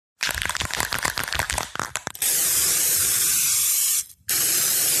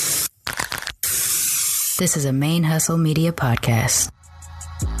This is a Main Hustle Media podcast.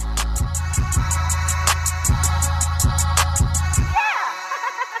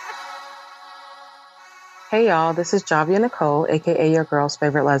 Hey y'all, this is Javia Nicole, aka your girl's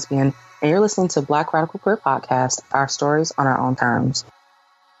favorite lesbian, and you're listening to Black Radical Queer Podcast, our stories on our own terms.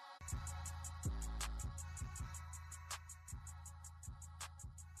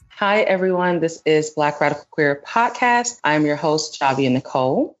 Hi everyone, this is Black Radical Queer Podcast. I'm your host, Javia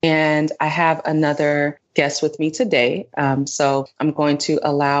Nicole, and I have another guest with me today. So I'm going to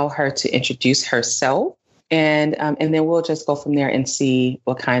allow her to introduce herself. And then we'll just go from there and see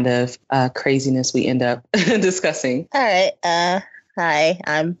what kind of craziness we end up discussing. All right. Hi,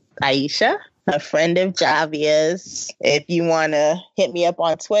 I'm Aisha, a friend of Javia's. If you want to hit me up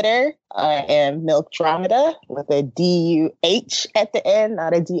on Twitter, I am Milkdromeda with a D-U-H at the end,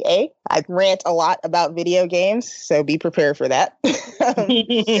 not a D-A. I rant a lot about video games, so be prepared for that.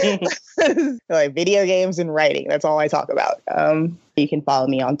 Like video games and writing, that's all I talk about. You can follow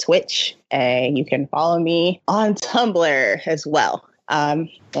me on Twitch, and you can follow me on Tumblr as well. And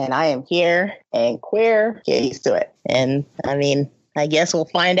I am here and queer. Get used to it. And I mean, I guess we'll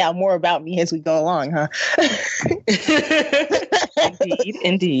find out more about me as we go along, huh?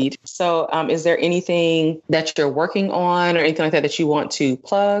 Indeed. So is there anything that you're working on or anything like that you want to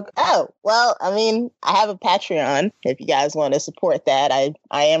plug? Oh, well, I mean, I have a Patreon if you guys want to support that. I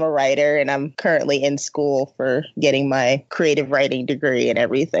am a writer and I'm currently in school for getting my creative writing degree and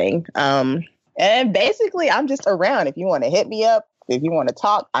everything. And basically, I'm just around. If you want to hit me up, if you want to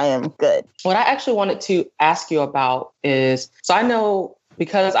talk, I am good. What I actually wanted to ask you about is, so I know,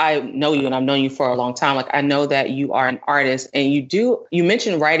 because I know you and I've known you for a long time, like I know that you are an artist and you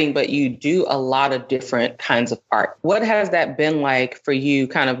mentioned writing, but you do a lot of different kinds of art. What has that been like for you,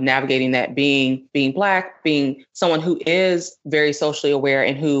 kind of navigating that, being Black, being someone who is very socially aware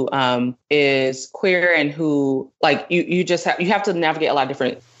and who is queer and who, like, you have to navigate a lot of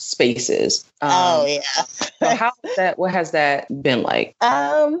different spaces. So what has that been like?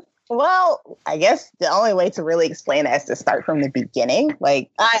 Well, I guess the only way to really explain that is to start from the beginning. Like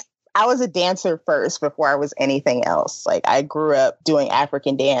I was a dancer first before I was anything else. Like I grew up doing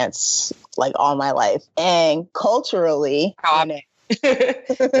African dance like all my life, and culturally,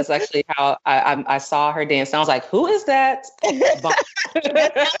 that's actually how I saw her dance. And I was like, who is that? That's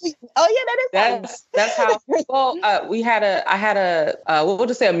how. Well, we'll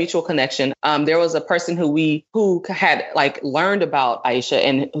just say a mutual connection. There was a person who had like learned about Aisha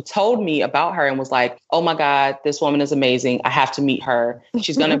and who told me about her and was like, oh my God, this woman is amazing. I have to meet her.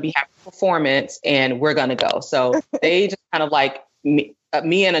 She's going to be having a performance and we're going to go. So they just kind of like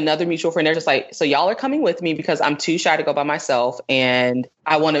me and another mutual friend, they're just like, so y'all are coming with me because I'm too shy to go by myself and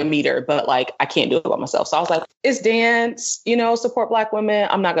I want to meet her, but like, I can't do it by myself. So I was like, it's dance, support Black women.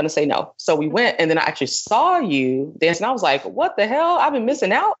 I'm not going to say no. So we went, and then I actually saw you dance and I was like, what the hell? I've been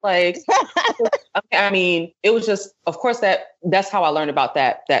missing out. Like, I mean, it was just, of course, that's how I learned about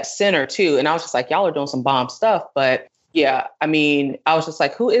that center too. And I was just like, y'all are doing some bomb stuff, but yeah, I mean, I was just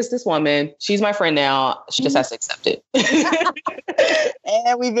like, who is this woman? She's my friend now. She just has to accept it.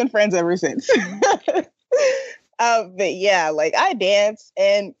 And we've been friends ever since. But yeah, like I dance,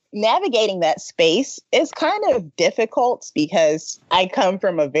 and navigating that space is kind of difficult because I come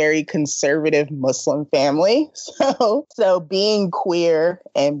from a very conservative Muslim family. So being queer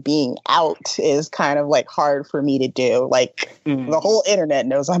and being out is kind of like hard for me to do. Like the whole internet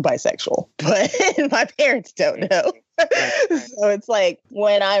knows I'm bisexual, but my parents don't know. So it's like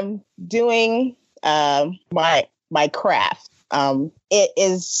when I'm doing my craft,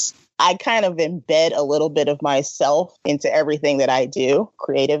 I kind of embed a little bit of myself into everything that I do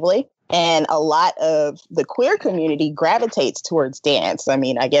creatively. And a lot of the queer community gravitates towards dance. I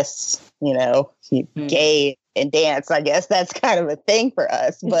mean, I guess, gay and dance, I guess that's kind of a thing for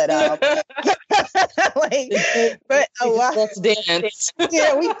us. But but a lot let's dance.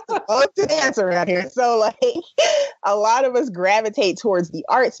 Yeah, we love to dance around here. So like a lot of us gravitate towards the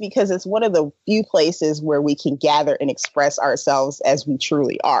arts because it's one of the few places where we can gather and express ourselves as we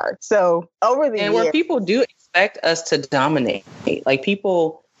truly are. So over the years, where people do expect us to dominate, like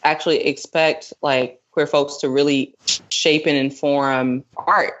people actually expect like queer folks to really shape and inform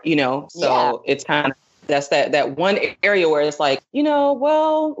art, so It's kind of, that's that one area where it's like,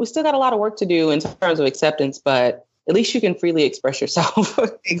 well, we still got a lot of work to do in terms of acceptance, but at least you can freely express yourself.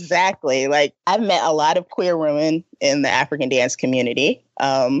 Exactly. Like I've met a lot of queer women in the African dance community.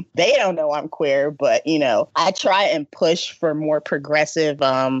 They don't know I'm queer, but, I try and push for more progressive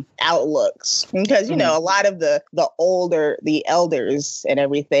outlooks because, a lot of the elders and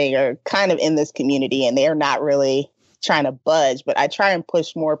everything are kind of in this community and they're not really trying to budge, but I try and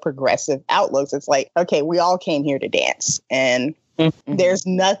push more progressive outlooks. It's like, okay, we all came here to dance, and there's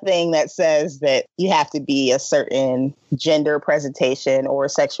nothing that says that you have to be a certain gender presentation or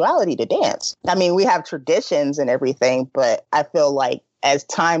sexuality to dance. I mean, we have traditions and everything, but I feel like as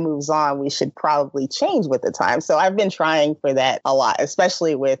time moves on, we should probably change with the time. So I've been trying for that a lot,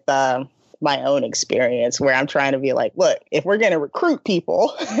 especially with my own experience, where I'm trying to be like, look, if we're going to recruit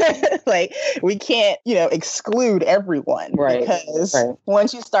people, like we can't, exclude everyone. Right. Because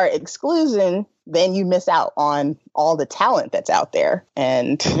once you start exclusion, then you miss out on all the talent that's out there.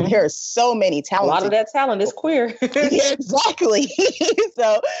 And there are so many talents. A lot of that talent is queer. Yeah, exactly.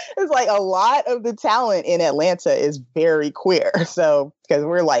 So it's like a lot of the talent in Atlanta is very queer. So because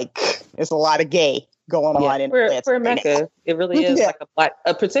we're like, there's a lot of gay going on in Atlanta. Queer Mecca. It really is like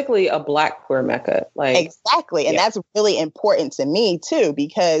particularly a Black queer Mecca. Like exactly. And that's really important to me too,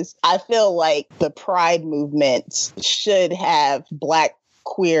 because I feel like the Pride movement should have Black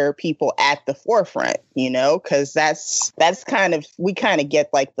queer people at the forefront, because that's kind of, we kind of get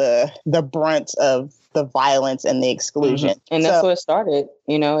like the brunt of the violence and the exclusion. And that's where it started.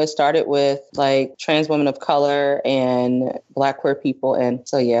 It started with like trans women of color and Black queer people. And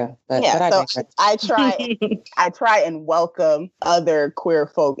so, but I try and welcome other queer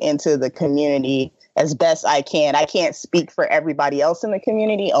folk into the community as best I can. I can't speak for everybody else in the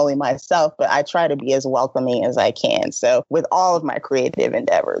community, only myself, but I try to be as welcoming as I can. So with all of my creative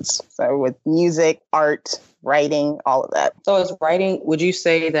endeavors, so with music, art, writing, all of that. So as writing, would you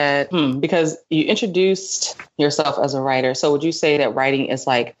say that, because you introduced yourself as a writer, so would you say that writing is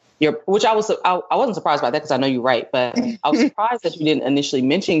like which I wasn't surprised by that because I know you write, but I was surprised that you didn't initially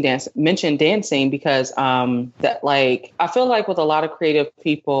mention dancing because that like I feel like with a lot of creative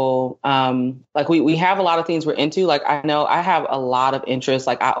people, like we have a lot of things we're into. Like I know I have a lot of interest.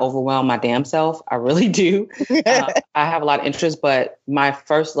 Like I overwhelm my damn self. I really do. I have a lot of interest, but my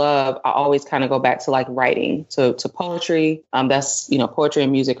first love, I always kind of go back to like writing, to poetry. That's poetry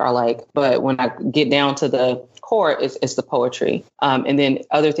and music are like, but when I get down to the core, it's the poetry, and then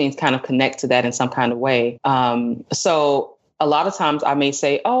other things kind of connect to that in some kind of way. So a lot of times I may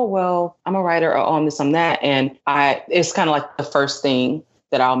say, oh, well, I'm a writer, or oh, I'm this, I'm that. And it's kind of like the first thing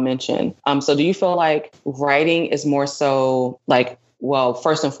that I'll mention. So do you feel like writing is more so like, well,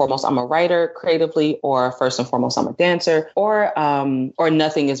 first and foremost, I'm a writer creatively, or first and foremost, I'm a dancer, or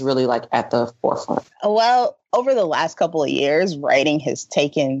nothing is really like at the forefront? Well, over the last couple of years, writing has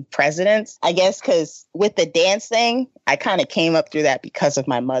taken precedence, I guess, because with the dance thing, I kind of came up through that because of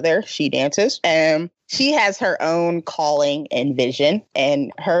my mother. She dances, and she has her own calling and vision,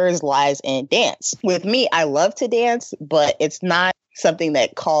 and hers lies in dance. With me, I love to dance, but it's not something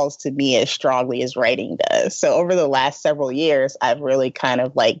that calls to me as strongly as writing does. So over the last several years, I've really kind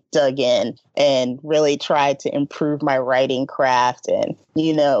of like dug in and really tried to improve my writing craft and,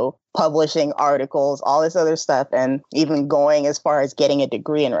 publishing articles, all this other stuff, and even going as far as getting a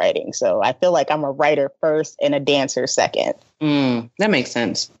degree in writing. So I feel like I'm a writer first and a dancer second. That makes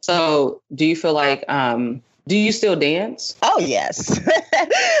sense. So do you feel like, do you still dance? Oh, yes.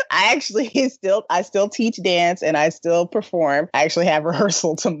 I still teach dance and I still perform. I actually have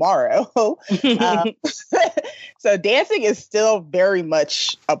rehearsal tomorrow. So dancing is still very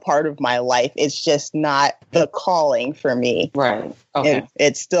much a part of my life. It's just not the calling for me. Right. Okay.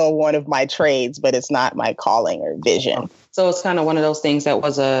 It's still one of my trades, but it's not my calling or vision. So it's kind of one of those things that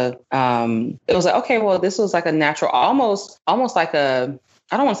was it was like, okay, well, this was like a natural, almost like a,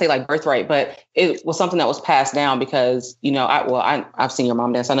 I don't want to say like birthright, but it was something that was passed down because, I've seen your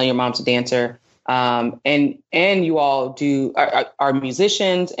mom dance. I know your mom's a dancer. And you all are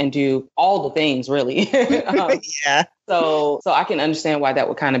musicians and do all the things really. Yeah. So I can understand why that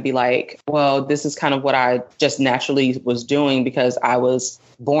would kind of be like, well, this is kind of what I just naturally was doing because I was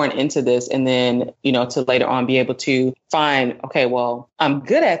born into this. And then, to later on be able to find, okay, well, I'm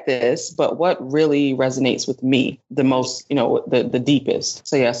good at this, but what really resonates with me the most, the deepest.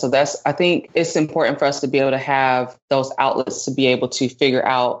 So, yeah, I think it's important for us to be able to have those outlets to be able to figure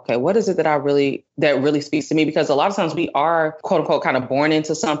out, okay, what is it that really speaks to me? Because a lot of times we are, quote unquote, kind of born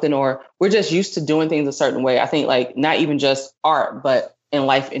into something, or we're just used to doing things a certain way. I think like not even just art, but in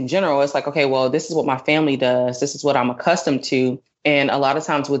life in general, it's like, okay, well, this is what my family does. This is what I'm accustomed to. And a lot of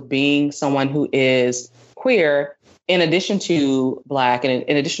times with being someone who is queer, in addition to Black and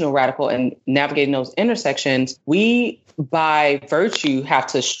in addition to radical and navigating those intersections, we by virtue have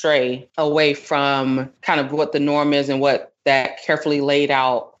to stray away from kind of what the norm is and what that carefully laid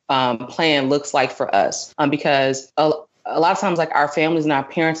out plan looks like for us. Because a lot of times like our families and our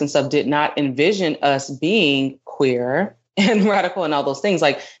parents and stuff did not envision us being queer and radical and all those things.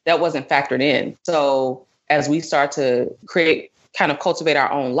 Like that wasn't factored in. So as we start to kind of cultivate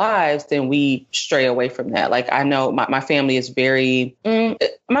our own lives, then we stray away from that. Like, I know my family is very,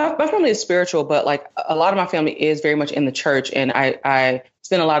 my family is spiritual, but like a lot of my family is very much in the church. And I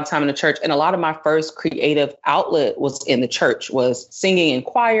spent a lot of time in the church. And a lot of my first creative outlet was in the church, was singing in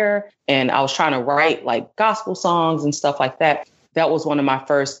choir. And I was trying to write like gospel songs and stuff like that. That was one of my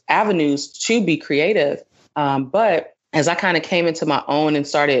first avenues to be creative. But as I kind of came into my own and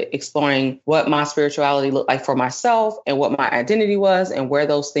started exploring what my spirituality looked like for myself and what my identity was and where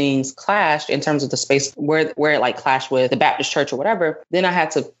those things clashed in terms of the space where it like clashed with the Baptist church or whatever, then I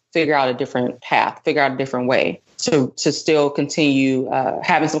had to figure out a different path, figure out a different way to still continue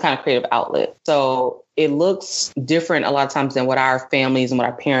having some kind of creative outlet. So it looks different a lot of times than what our families and what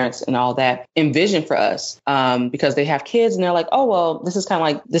our parents and all that envision for us, because they have kids and they're like, oh, well, this is kind of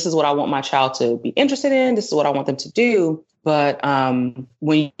like, this is what I want my child to be interested in. This is what I want them to do. But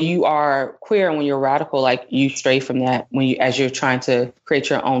when you are queer and when you're radical, like you stray from that as you're trying to create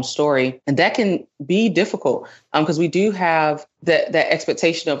your own story. And that can be difficult because we do have that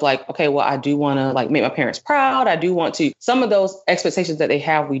expectation of like, OK, well, I do want to like make my parents proud. I do want to, some of those expectations that they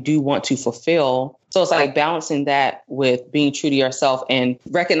have, we do want to fulfill. So it's like balancing that with being true to yourself and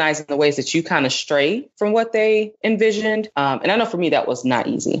recognizing the ways that you kind of stray from what they envisioned. And I know for me, that was not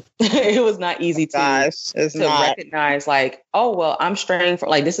easy. It was not easy to recognize like, oh, well, I'm straying from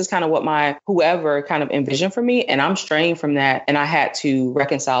like, this is kind of what my whoever kind of envisioned for me. And I'm straying from that. And I had to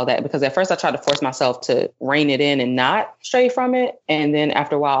reconcile that because at first I tried to force myself to rein it in and not stray from it. And then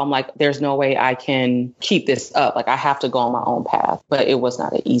after a while, I'm like, there's no way I can keep this up. Like I have to go on my own path. But it was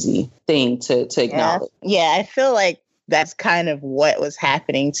not an easy thing to acknowledge. Yeah, I feel like that's kind of what was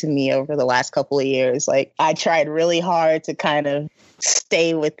happening to me over the last couple of years. Like I tried really hard to kind of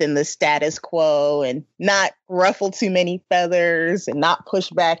stay within the status quo and not ruffle too many feathers and not push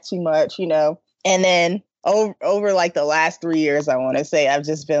back too much, you know. And then over like the last 3 years, I want to say, I've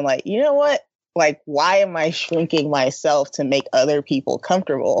just been like, you know what? Like, why am I shrinking myself to make other people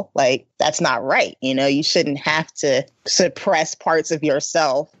comfortable? Like, that's not right. You know, you shouldn't have to suppress parts of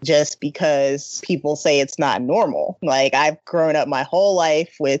yourself just because people say it's not normal. Like, I've grown up my whole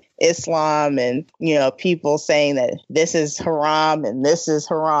life with Islam and, you know, people saying that this is haram and this is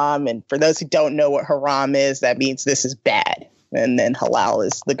haram. And for those who don't know what haram is, that means this is bad. And then halal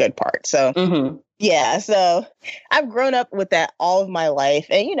is the good part. So, yeah, so I've grown up with that all of my life.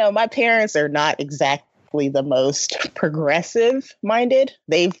 And, you know, my parents are not exactly the most progressive minded.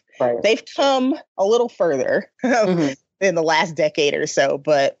 They've come a little further in the last decade or so,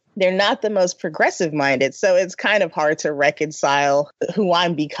 but they're not the most progressive minded. So it's kind of hard to reconcile who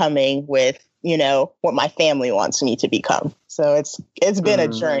I'm becoming with, you know, what my family wants me to become. So it's been a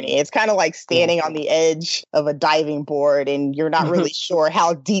journey. It's kind of like standing on the edge of a diving board and you're not really sure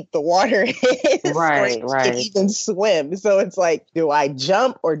how deep the water is right. to even swim. So it's like, do I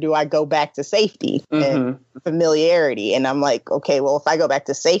jump or do I go back to safety and familiarity? And I'm like, okay, well, if I go back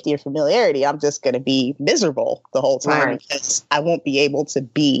to safety and familiarity, I'm just going to be miserable the whole time because I won't be able to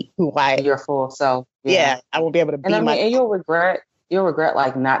be who your full self. Yeah, I won't be able to be and you'll regret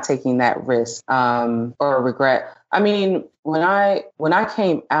like not taking that risk or regret. I mean, when I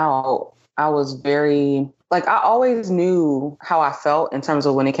came out, I was very like, I always knew how I felt in terms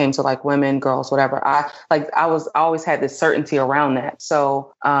of when it came to like women, girls, whatever. I always had this certainty around that.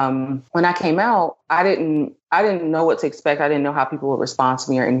 So when I came out, I didn't know what to expect. I didn't know how people would respond to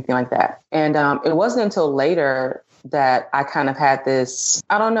me or anything like that. And it wasn't until later that I kind of had this,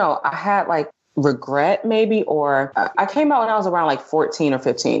 I don't know, I had like regret maybe, or I came out when I was around like 14 or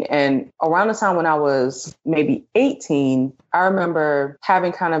 15. And around the time when I was maybe 18, I remember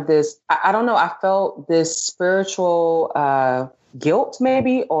having kind of this, I don't know, I felt this spiritual guilt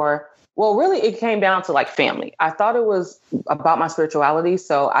maybe, or well, really it came down to like family. I thought it was about my spirituality.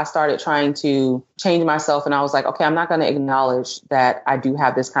 So I started trying to change myself. And I was like, okay, I'm not going to acknowledge that I do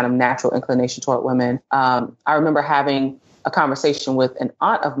have this kind of natural inclination toward women. I remember having a conversation with an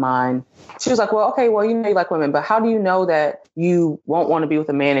aunt of mine. She was like, well, okay, well, you know, you like women, but how do you know that you won't want to be with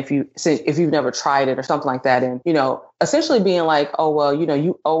a man if you've never tried it or something like that? And, you know, essentially being like, oh, well, you know,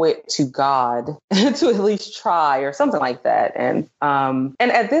 you owe it to God to at least try or something like that. And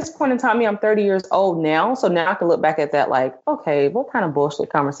at this point in time, I'm 30 years old now. So now I can look back at that like, okay, what kind of bullshit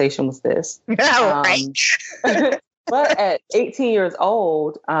conversation was this? But at 18 years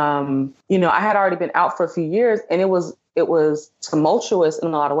old, you know, I had already been out for a few years and it was it was tumultuous in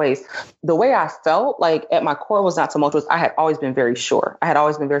a lot of ways. The way I felt, like at my core, was not tumultuous. I had always been very sure.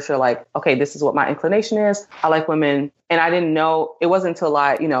 Like, okay, this is what my inclination is. I like women. And I didn't know, it wasn't until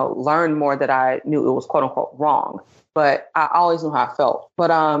I, learned more that I knew it was quote unquote wrong. But I always knew how I felt.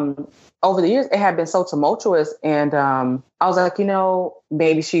 But over the years, it had been so tumultuous. And I was like,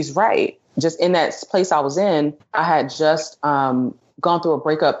 maybe she's right. Just in that place I was in, I had just gone through a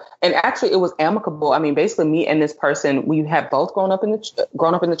breakup, and actually it was amicable. I mean, basically me and this person, we had both grown up in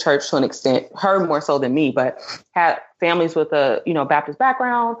the church to an extent, her more so than me, but had families with a, Baptist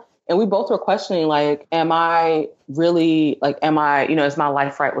background. And we both were questioning, like, am I really, like, is my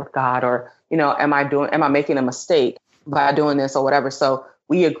life right with God? Or, am I making a mistake by doing this or whatever? So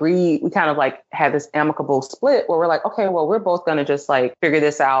we agreed, we kind of like had this amicable split where we're like, okay, well, we're both going to just like figure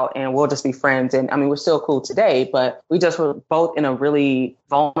this out and we'll just be friends. And I mean, we're still cool today, but we just were both in a really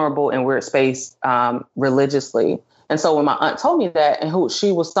vulnerable and weird space religiously. And so when my aunt told me that, and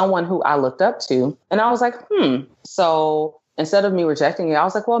she was someone who I looked up to, and I was like, So instead of me rejecting it, I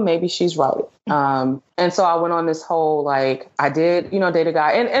was like, well, maybe she's right. And so I went on this whole, like, I did, date a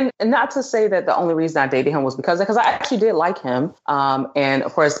guy. And not to say that the only reason I dated him was because I actually did like him. And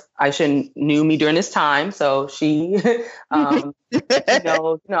of course, Aisha knew me during this time. So she, I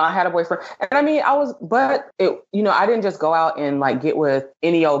had a boyfriend. And I mean, I didn't just go out and like get with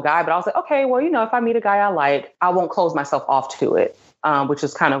any old guy, but I was like, okay, well, if I meet a guy I like, I won't close myself off to it. Which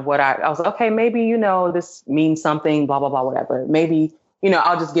is kind of what I was like, okay, maybe, this means something, blah, blah, blah, whatever. Maybe,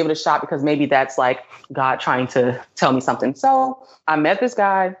 I'll just give it a shot because maybe that's like God trying to tell me something. So I met this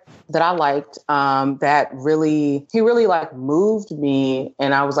guy that I liked, he really like moved me.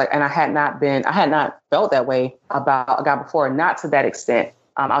 And I was like, and I had not felt that way about a guy before, not to that extent.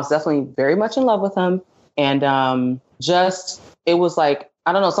 I was definitely very much in love with him. And it was like,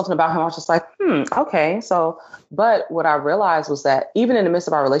 I don't know, something about him. I was just like, okay. So, but what I realized was that even in the midst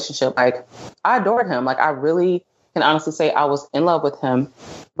of our relationship, like I adored him. Like I really can honestly say I was in love with him,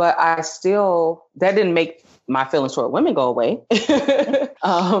 but that didn't make my feelings toward women go away.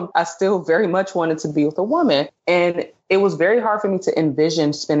 I still very much wanted to be with a woman. And it was very hard for me to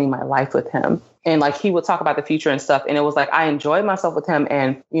envision spending my life with him. And like, he would talk about the future and stuff. And it was like, I enjoyed myself with him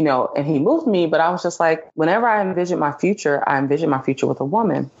and, and he moved me, but I was just like, whenever I envisioned my future with a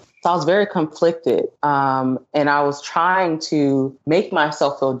woman. So I was very conflicted. And I was trying to make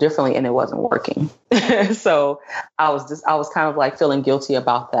myself feel differently and it wasn't working. So I was kind of like feeling guilty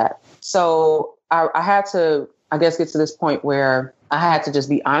about that. So I had to, I guess, get to this point where I had to just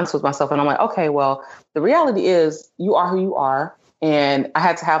be honest with myself. And I'm like, okay, well, the reality is you are who you are. And I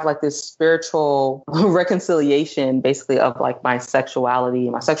had to have like this spiritual reconciliation, basically, of like my sexuality,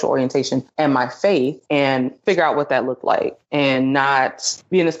 my sexual orientation and my faith, and figure out what that looked like and not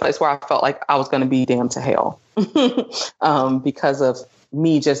be in this place where I felt like I was going to be damned to hell because of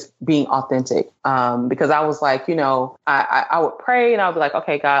me just being authentic. Because I was like, I would pray and I would be like,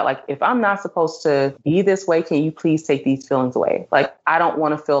 okay, God, like if I'm not supposed to be this way, can you please take these feelings away? Like, I don't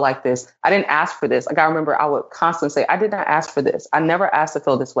want to feel like this. I didn't ask for this. Like, I remember I would constantly say, I did not ask for this. I never asked to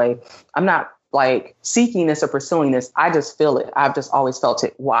feel this way. I'm not like seeking this or pursuing this. I just feel it. I've just always felt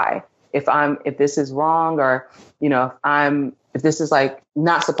it. Why? If this is wrong or, if this is like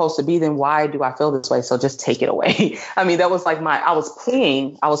not supposed to be, then why do I feel this way? So just take it away. I mean, that was like I was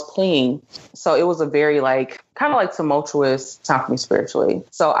pleading. So it was a very like, kind of like tumultuous time for me spiritually.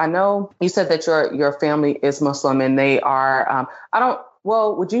 So I know you said that your family is Muslim and they are,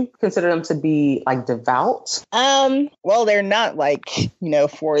 would you consider them to be like devout? Well, they're not like,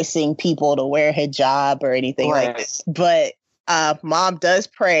 forcing people to wear hijab or anything like this, but mom does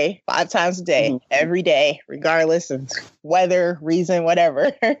pray 5 times a day, every day, regardless of weather, reason,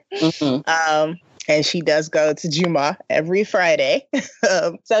 whatever. And she does go to Jumu'ah every Friday.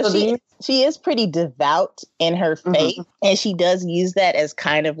 She is pretty devout in her faith, and she does use that as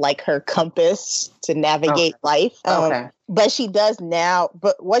kind of like her compass to navigate life. But she does now.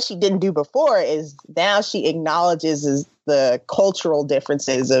 But what she didn't do before is now she acknowledges the cultural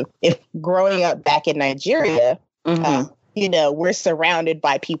differences of if growing up back in Nigeria. We're surrounded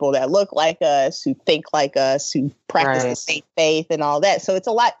by people that look like us, who think like us, who practice the same faith and all that. So it's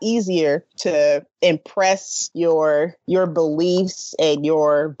a lot easier to impress your beliefs and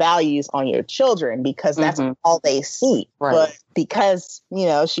your values on your children because that's all they see. Right. But because,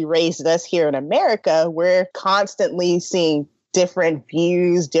 she raised us here in America, we're constantly seeing different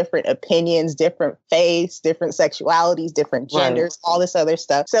views, different opinions, different faiths, different sexualities, different genders, all this other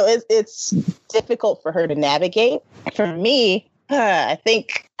stuff. So it's difficult for her to navigate. For me, I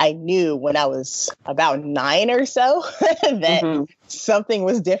think I knew when I was about 9 or so that something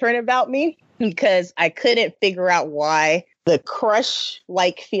was different about me. because I couldn't figure out why the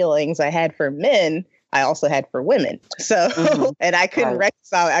crush-like feelings I had for men, I also had for women. So, and I couldn't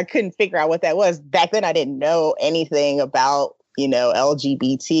reconcile, I couldn't figure out what that was. Back then, I didn't know anything about,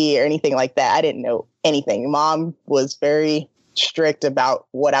 LGBT or anything like that. I didn't know anything. Mom was very strict about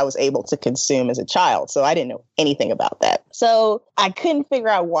what I was able to consume as a child. So I didn't know anything about that. So I couldn't figure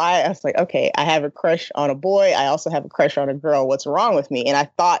out why. I was like, okay, I have a crush on a boy. I also have a crush on a girl. What's wrong with me? And I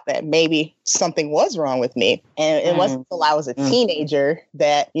thought that maybe something was wrong with me. And it wasn't until I was a teenager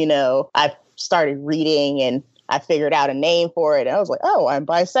that, I started reading and I figured out a name for it. And I was like, oh, I'm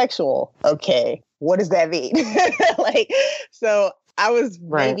bisexual. Okay. What does that mean? So I was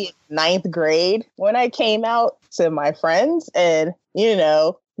maybe in 9th grade when I came out to my friends, and,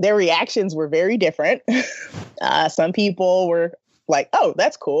 their reactions were very different. Some people were like, oh,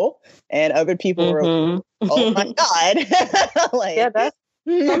 that's cool. And other people were like, oh my God.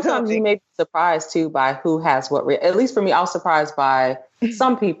 Sometimes you may be surprised too by who has what, at least for me, I was surprised by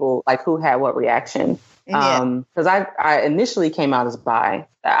some people, like who had what reaction. Because I initially came out as bi.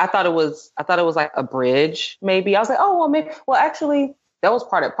 I thought it was like a bridge, maybe. I was like, oh, well, maybe. Well, actually, that was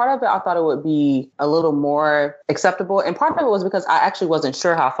part of it. I thought it would be a little more acceptable. And part of it was because I actually wasn't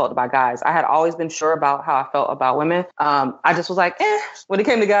sure how I felt about guys. I had always been sure about how I felt about women. I just was like, when it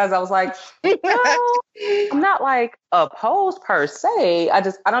came to guys, I was like, no, I'm not like opposed per se. I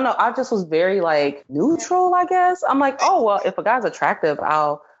don't know. I just was very like neutral, I guess. I'm like, oh, well, if a guy's attractive,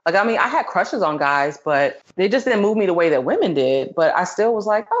 I had crushes on guys, but they just didn't move me the way that women did. But I still was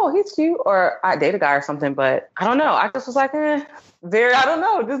like, oh, he's cute. Or I date a guy or something. But I don't know. I just was like, I don't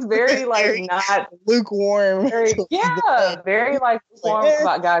know. Just very like very not lukewarm. Very like lukewarm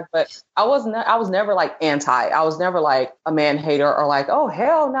about guys. But I was never like anti. I was never like a man hater or like, oh,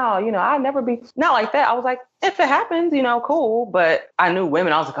 hell no. I'd never be not like that. I was like, if it happens, cool. But I knew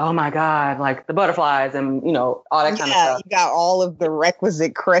women. I was like, oh my God, like the butterflies and, all that kind of stuff. You got all of the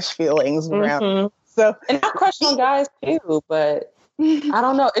requisite crush feelings around. So, and I crush on guys too, but I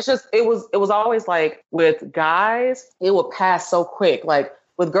don't know. It's just, it was always like with guys, it would pass so quick. Like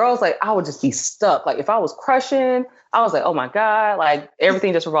with girls, like I would just be stuck. Like if I was crushing, I was like, oh my God, like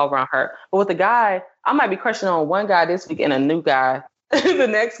everything just revolved around her. But with a guy, I might be crushing on one guy this week and a new guy the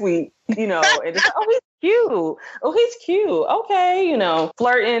next week, and it's like, oh, he's cute. Oh, he's cute. Okay,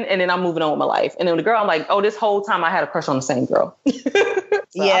 flirting. And then I'm moving on with my life. And then the girl, I'm like, oh, this whole time I had a crush on the same girl. So,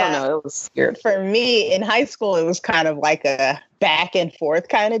 I don't know. It was weird. For me in high school, it was kind of like a back and forth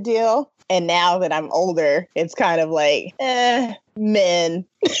kind of deal. And now that I'm older, it's kind of like, men.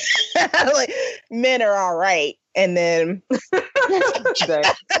 Like, men are all right. And then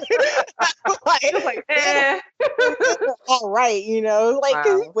all right,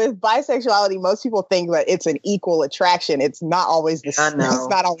 with bisexuality, most people think that it's an equal attraction. It's not always the same. It's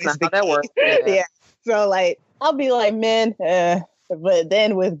not always the that works. Yeah. So like I'll be like men, but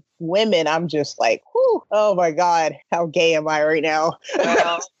then with women, I'm just like, whew, oh my God, how gay am I right now?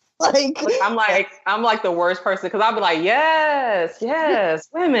 Well, I'm like the worst person because I'll be like, yes,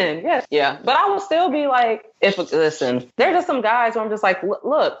 women, yes, yeah. But I will still be like, listen, there are just some guys where I'm just like,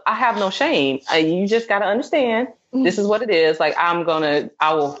 look, I have no shame. You just got to understand. This is what it is. Like, I will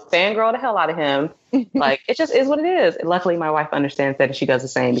fangirl the hell out of him. Like, it just is what it is. And luckily, my wife understands that and she does the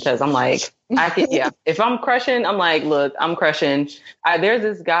same because I'm like, if I'm crushing, I'm like, look, I'm crushing. There's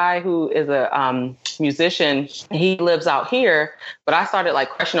this guy who is a musician. He lives out here, but I started like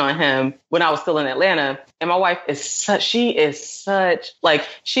crushing on him when I was still in Atlanta. And my wife she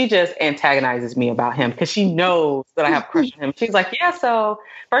just antagonizes me about him because she knows that I have a crush on him. She's like, yeah, so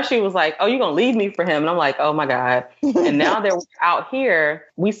first she was like, oh, you're going to leave me for him. And I'm like, oh my God. And now that we're out here,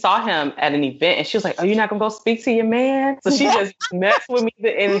 we saw him at an event and she was like, oh, you're not going to go speak to your man? So she just messed with me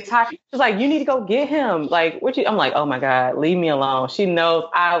the entire, she's like, you need to go get him. Like, I'm like, oh my God, leave me alone. She knows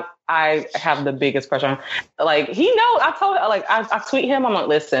I have the biggest crush on him. Like, he knows. I told her, like, I tweet him. I'm like,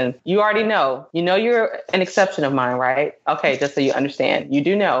 listen, you already know. You know you're an exception of mine, right? Okay, just so you understand. You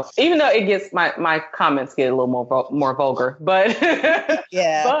do know. Even though it gets, my comments get a little more vulgar. But,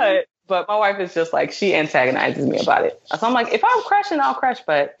 yeah. But my wife is just like, she antagonizes me about it. So I'm like, if I'm crushing, I'll crush.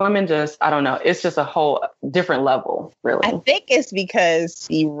 But women just, I don't know. It's just a whole different level, really. I think it's because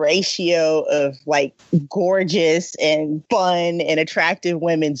the ratio of like gorgeous and fun and attractive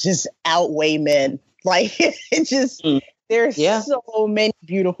women just outweigh men. Like, it just, there's so many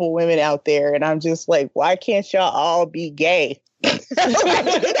beautiful women out there. And I'm just like, why can't y'all all be gay?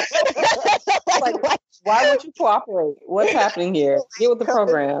 Why would you cooperate? What's happening here? Get with the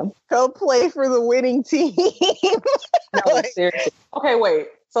program. Go play for the winning team. No, seriously. Okay, wait.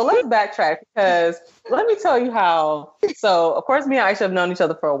 So let's backtrack because let me tell you how. So of course, me and Aisha have known each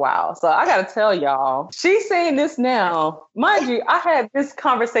other for a while. So I got to tell y'all, she's saying this now. Mind you, I had this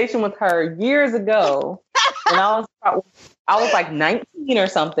conversation with her years ago, and I was like 19 or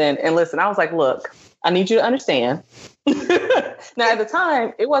something. And listen, I was like, look, I need you to understand. Now, at the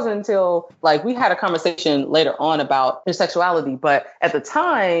time, it wasn't until like we had a conversation later on about your sexuality. But at the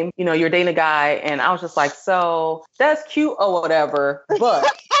time, you know, you're dating a guy, and I was just like, so that's cute or whatever.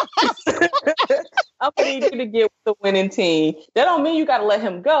 But I'm gonna need you to get with the winning team. That don't mean you got to let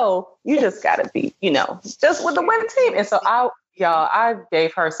him go. You just got to be, you know, just with the winning team. And so I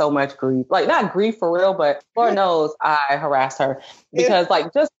gave her so much grief, like not grief for real, but Lord knows I harassed her because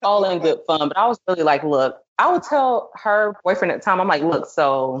like just all in good fun. But I was really like, look, I would tell her boyfriend at the time, I'm like, look,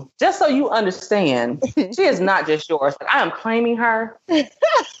 so just so you understand, she is not just yours. Like, I am claiming her.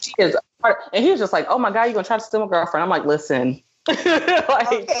 She is, and he was just like, oh my God, you're gonna try to steal my girlfriend. I'm like, listen.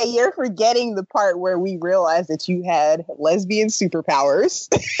 Like, okay, you're forgetting the part where we realized that you had lesbian superpowers.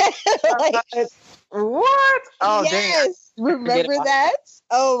 Like, what? Oh, yes. Dang. Remember that?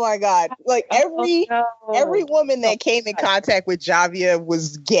 Oh my God. Like every woman that came in contact with Javia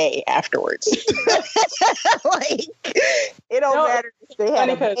was gay afterwards. Like it don't matter if they had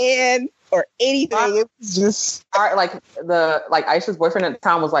a man or anything. It was just like Aisha's boyfriend at the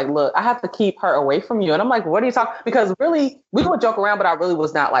time was like, look, I have to keep her away from you. And I'm like, what are you talking? Because really we would joke around, but I really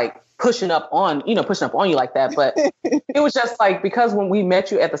was not like pushing up on you like that. But it was just like, because when we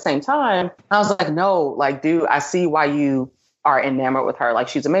met you at the same time, I was like, no, like, dude, I see why you are enamored with her. Like,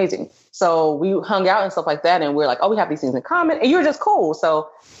 she's amazing. So we hung out and stuff like that. And we're like, oh, we have these things in common. And you're just cool. So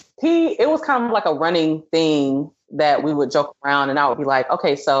it was kind of like a running thing that we would joke around, and I would be like,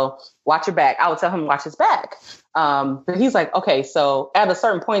 okay, so watch your back. I would tell him to watch his back. But he's like, okay, so at a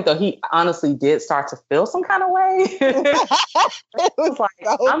certain point though, he honestly did start to feel some kind of way. It was like,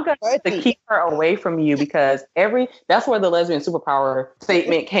 so I'm going to keep her away from you because that's where the lesbian superpower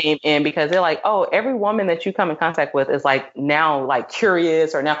statement came in, because they're like, oh, every woman that you come in contact with is like now like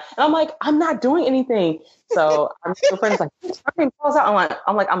curious or now. And I'm like, I'm not doing anything. So our friend is like,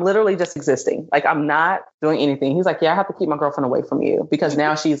 I'm literally just existing. Like, I'm not doing anything. He's like, yeah, I have to keep my girlfriend away from you because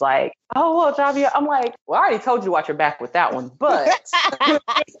now she's like, oh, well, Javia. I'm like, well, I already told you to watch your back with that one. But,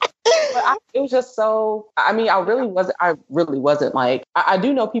 it was just so, I mean, I really wasn't like, I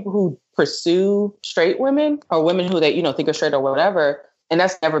do know people who pursue straight women or women who they, think are straight or whatever. And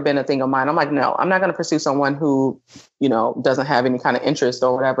that's never been a thing of mine. I'm like, no, I'm not going to pursue someone who, doesn't have any kind of interest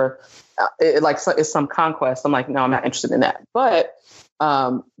or whatever. It's some conquest. I'm like, no, I'm not interested in that. But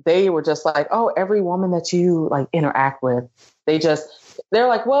they were just like, oh, every woman that you like interact with, they're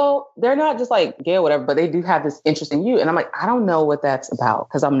like, well, they're not just like gay or whatever, but they do have this interest in you. And I'm like, I don't know what that's about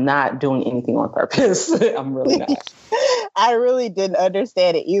because I'm not doing anything on purpose. I'm really not. I really didn't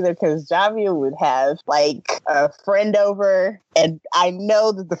understand it either because Javia would have like a friend over and I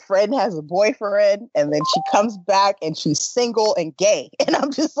know that the friend has a boyfriend and then she comes back and she's single and gay. And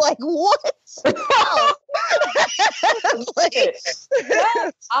I'm just like, what?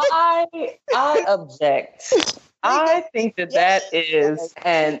 I object. I think that is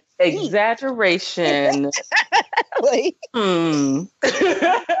an exaggeration. I'm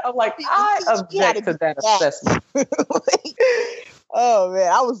like, I object to that assessment. Oh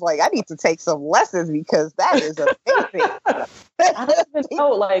man, I was like, I need to take some lessons because that is amazing. I don't even know.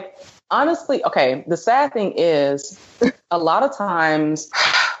 Like, honestly, okay, the sad thing is a lot of times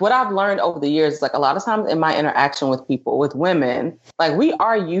what I've learned over the years is like a lot of times in my interaction with people, with women, like we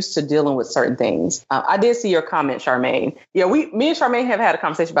are used to dealing with certain things. I did see your comment, Charmaine. Yeah, me and Charmaine have had a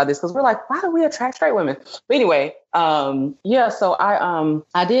conversation about this because we're like, why do we attract straight women? But anyway, so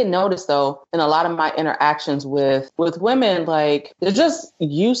I did notice though, in a lot of my interactions with women, like they're just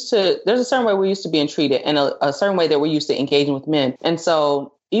used to, there's a certain way we're used to being treated and a certain way that we're used to engaging with men. And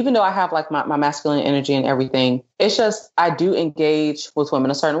so even though I have like my masculine energy and everything, it's just, I do engage with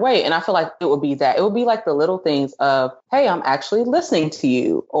women a certain way. And I feel like it would be like the little things of, hey, I'm actually listening to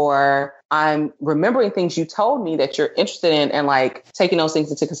you, or I'm remembering things you told me that you're interested in and like taking those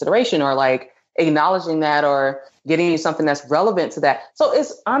things into consideration, or like acknowledging that, or getting you something that's relevant to that. So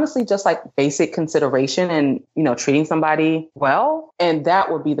it's honestly just like basic consideration and, treating somebody well. And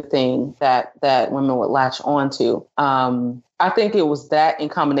that would be the thing that women would latch on to. I think it was that in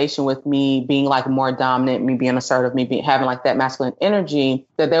combination with me being like more dominant, me being assertive, having like that masculine energy,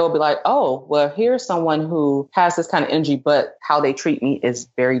 that they will be like, oh, well, here's someone who has this kind of energy, but how they treat me is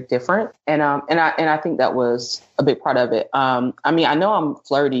very different. And I think that was a big part of it. I mean, I know I'm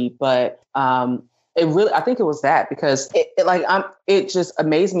flirty, but I think it was that because it just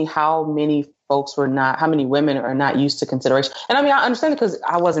amazed me how many how many women are not used to consideration. And I mean, I understand it because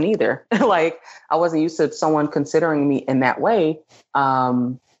I wasn't either. Like, I wasn't used to someone considering me in that way.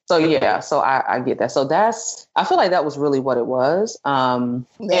 So I get that. So I feel like that was really what it was. And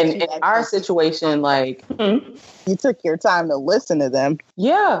in our situation, like, you took your time to listen to them.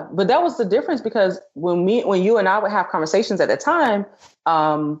 Yeah, but that was the difference, because when you and I would have conversations at the time,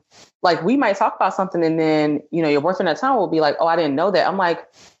 like, we might talk about something, and then, your boyfriend at the time will be like, "Oh, I didn't know that." I'm like,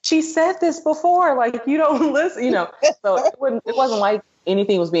 "She said this before. Like, you don't listen." So it wasn't like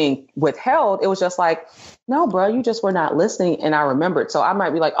anything was being withheld. It was just like, "No, bro, you just were not listening." And I remembered. So I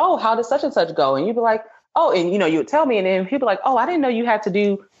might be like, "Oh, how did such and such go?" And you'd be like, "Oh," and you would tell me, and then he'd be like, "Oh, I didn't know you had to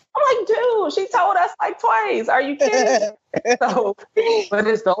do." I'm like, "Dude, she told us like twice. Are you kidding?" So, but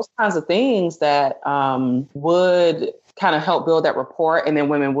it's those kinds of things that would kind of help build that rapport, and then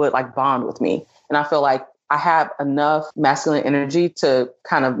women would like bond with me. And I feel like I have enough masculine energy to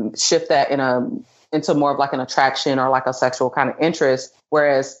kind of shift that into more of like an attraction or like a sexual kind of interest.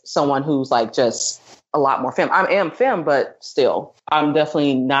 Whereas someone who's like just a lot more femme, I am femme, but still, I'm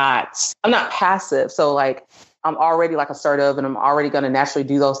not passive. So like, I'm already like assertive, and I'm already going to naturally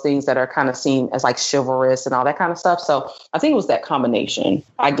do those things that are kind of seen as like chivalrous and all that kind of stuff. So I think it was that combination,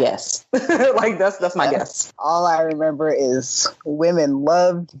 I guess. Like, that's my guess. All I remember is women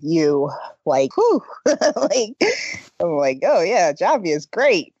loved you. Like, whew. Like, I'm like, oh yeah, Javi is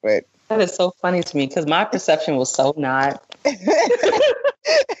great. But that is so funny to me, because my perception was so not.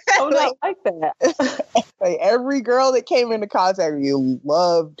 Not like that. Like, every girl that came into contact with you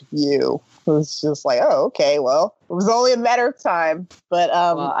loved you. It was just like, oh, okay, well, it was only a matter of time. But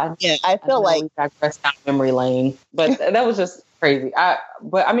I feel like I digressed down memory lane, but that was just crazy.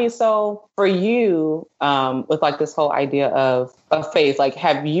 So for you, with like this whole idea of faith, like,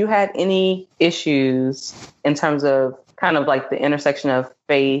 have you had any issues in terms of kind of like the intersection of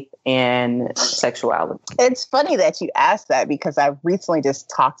faith and sexuality? It's funny that you asked that, because I recently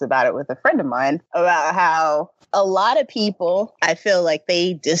just talked about it with a friend of mine about how a lot of people, I feel like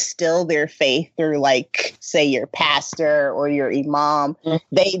they distill their faith through, like, say, your pastor or your imam. Mm-hmm.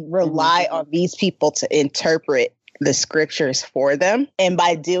 They rely on these people to interpret the scriptures for them. And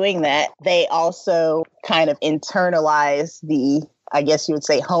by doing that, they also kind of internalize the, I guess you would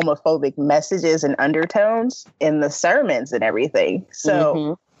say, homophobic messages and undertones in the sermons and everything.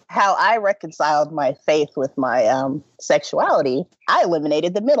 So how I reconciled my faith with my sexuality, I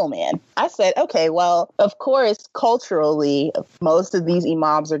eliminated the middleman. I said, okay, well, of course, culturally, most of these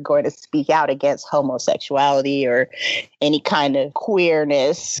imams are going to speak out against homosexuality or any kind of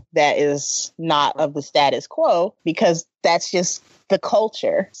queerness that is not of the status quo, because that's just the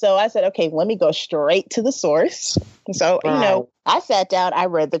culture. So I said, okay, let me go straight to the source. So, I sat down, I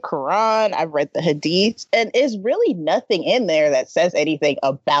read the Quran, I read the Hadith, and there's really nothing in there that says anything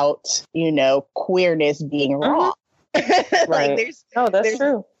about, queerness being wrong. Right. That's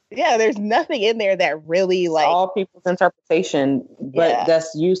true. Yeah, there's nothing in there that really like all people's interpretation, but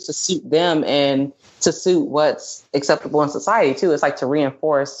that's used to suit them and to suit what's acceptable in society too. It's like to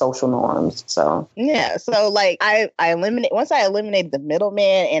reinforce social norms. So like I eliminated the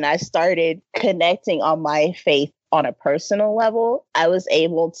middleman and I started connecting on my faith on a personal level, I was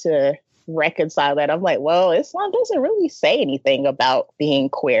able to reconcile that. I'm like, well, Islam doesn't really say anything about being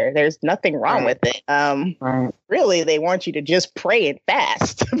queer. There's nothing wrong with it. Really, they want you to just pray and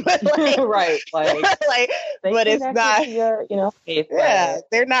fast. But but it's not your, faith. Yeah,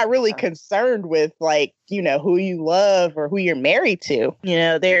 they're not really concerned with who you love or who you're married to.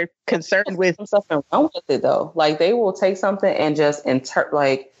 They're concerned with something wrong with it though. Like they will take something and just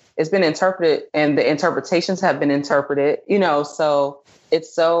it's been interpreted and the interpretations have been interpreted, so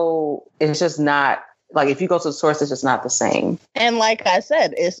it's just not like if you go to the source, it's just not the same. And like I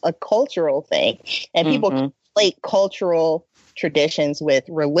said, it's a cultural thing and people conflate cultural traditions with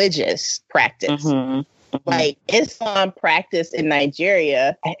religious practice. Like Islam practice in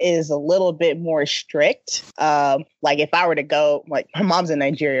Nigeria is a little bit more strict. Like if I were to go, like my mom's in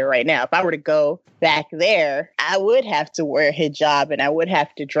Nigeria right now, if I were to go back there, I would have to wear hijab and I would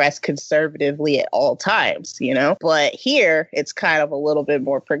have to dress conservatively at all times, But here it's kind of a little bit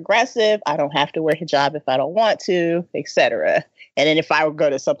more progressive. I don't have to wear hijab if I don't want to, etc. And then if I would go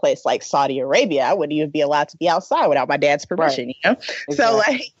to someplace like Saudi Arabia, I wouldn't even be allowed to be outside without my dad's permission, Exactly. So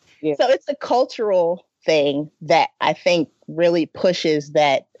so it's a cultural thing that I think really pushes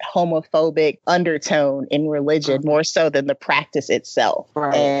that homophobic undertone in religion more so than the practice itself.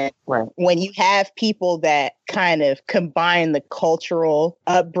 Right. And when you have people that kind of combine the cultural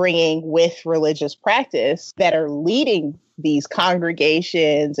upbringing with religious practice that are leading these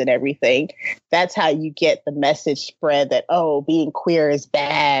congregations and everything, that's how you get the message spread that, oh, being queer is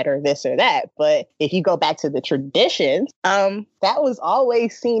bad or this or that. But if you go back to the traditions, that was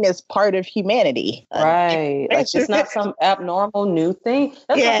always seen as part of humanity. Right. Like, it's not some abnormal new thing.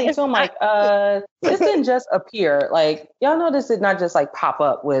 That's what I think too. I'm like, this didn't just appear. Like, y'all know this did not just like pop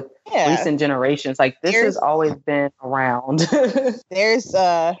up with recent generations. Like, this has always been around. There's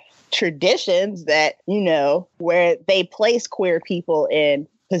traditions that, you know, where they place queer people in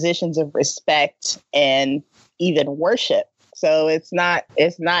positions of respect and even worship. So it's not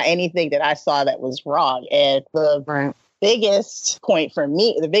anything that I saw that was wrong. And the biggest point for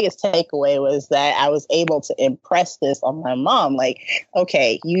me, the biggest takeaway was that I was able to impress this on my mom. Like,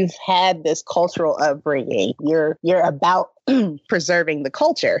 okay, you've had this cultural upbringing. You're about preserving the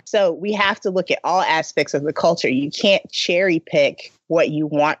culture. So we have to look at all aspects of the culture. You can't cherry pick what you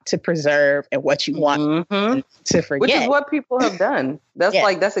want to preserve and what you want to forget. Which is what people have done.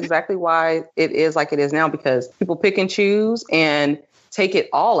 That's exactly why it is like it is now, because people pick and choose and take it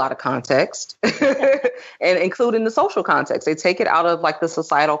all out of context and include in the social context. They take it out of like the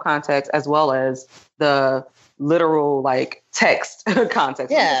societal context as well as the literal like text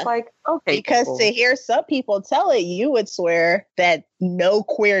context. Yeah. It's like, okay. Because to hear some people tell it, you would swear that no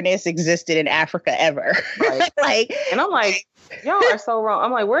queerness existed in Africa ever. Right. And I'm like, y'all are so wrong.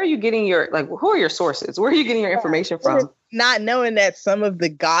 I'm like, where are you getting who are your sources? Where are you getting your information from? Not knowing that some of the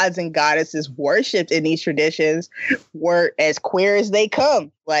gods and goddesses worshipped in these traditions were as queer as they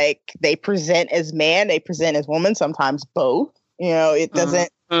come. Like, they present as man, they present as woman, sometimes both. You know, it doesn't,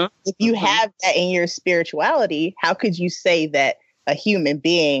 if you have that in your spirituality, how could you say that a human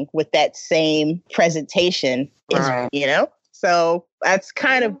being with that same presentation is, you know? So that's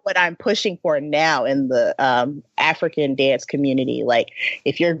kind of what I'm pushing for now in the African dance community. Like,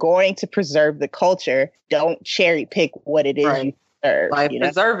 if you're going to preserve the culture, don't cherry pick what it is you preserve. Like,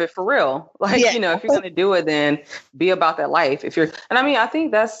 preserve it for real. Like, you know, if you're going to do it, then be about that life. And I mean, I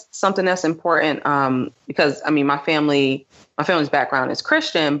think that's something that's important because, I mean, my family's background is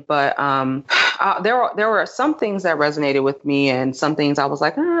Christian, but there were some things that resonated with me and some things I was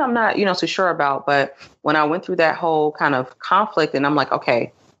like, I'm not, too sure about. But when I went through that whole kind of conflict and I'm like,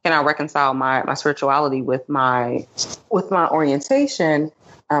 okay, can I reconcile my spirituality with my orientation?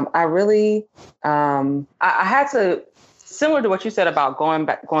 I really, I had to, similar to what you said about going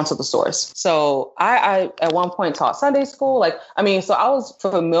to the source. So I at one point taught Sunday school. So I was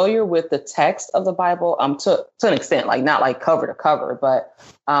familiar with the text of the Bible to an extent, like not like cover to cover, but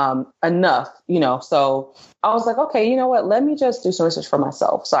enough, So I was like, okay, you know what? Let me just do some research for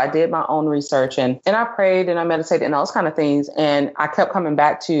myself. So I did my own research and I prayed and I meditated and those kind of things. And I kept coming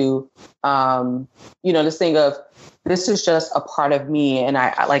back to, this thing of this is just a part of me. And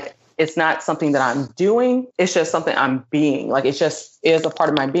I like, it's not something that I'm doing. It's just something I'm being. Like, it just is a part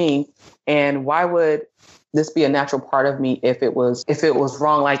of my being. And why would this be a natural part of me if it was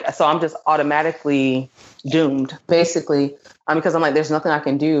wrong? Like, so I'm just automatically doomed, basically, because I'm like, there's nothing I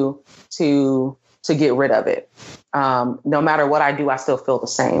can do to get rid of it. No matter what I do, I still feel the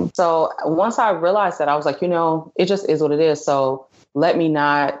same. So once I realized that, I was like, it just is what it is. So let me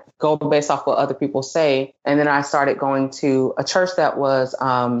not go based off what other people say. And then I started going to a church that was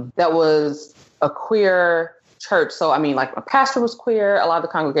a queer church. So, I mean, like, my pastor was queer. A lot of the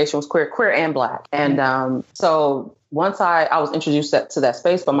congregation was queer and Black. And so once I was introduced to that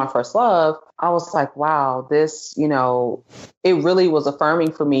space by my first love, I was like, wow, this, it really was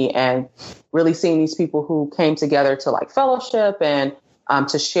affirming for me, and really seeing these people who came together to like fellowship and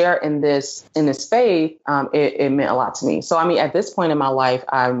to share in this faith, it meant a lot to me. So, I mean, at this point in my life,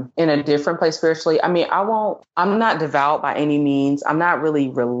 I'm in a different place spiritually. I mean, I'm not devout by any means. I'm not really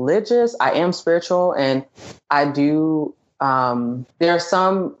religious. I am spiritual, and I do, there are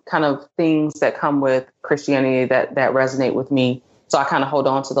some kind of things that come with Christianity that resonate with me. So I kind of hold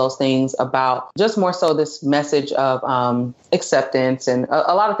on to those things about just more so this message of acceptance and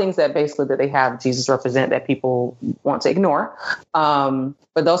a lot of things that basically that they have Jesus represent that people want to ignore. But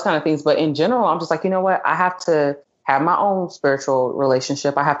those kind of things. But in general, I'm just like, you know what? I have to have my own spiritual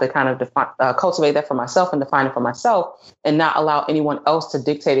relationship. I have to kind of cultivate that for myself and define it for myself and not allow anyone else to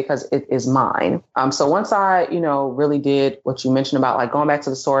dictate it because it is mine. So once I, really did what you mentioned about like going back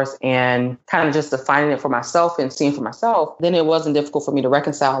to the source and kind of just defining it for myself and seeing for myself, then it wasn't difficult for me to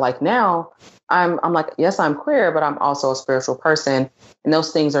reconcile. Like now I'm like, yes, I'm queer, but I'm also a spiritual person. And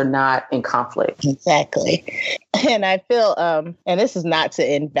those things are not in conflict. Exactly. And I feel, and this is not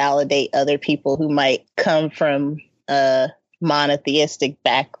to invalidate other people who might come from a monotheistic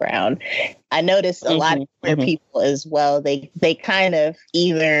background. I noticed a lot of queer people as well. They kind of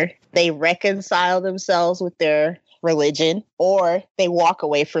either they reconcile themselves with their religion or they walk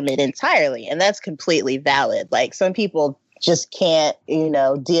away from it entirely. And that's completely valid. Like some people just can't,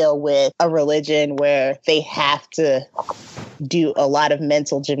 deal with a religion where they have to do a lot of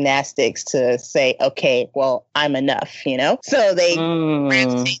mental gymnastics to say, okay, well, I'm enough, So they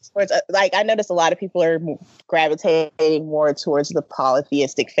gravitate towards, like, I notice a lot of people are gravitating more towards the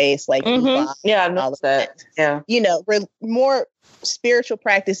polytheistic faith, like, yeah, I noticed that. Yeah. More spiritual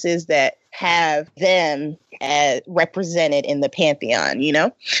practices that have them represented in the pantheon,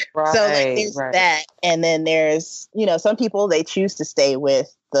 Right, so like, there's that, and then there's some people, they choose to stay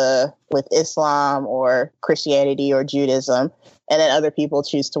with Islam or Christianity or Judaism, and then other people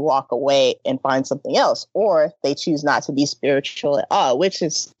choose to walk away and find something else, or they choose not to be spiritual at all, which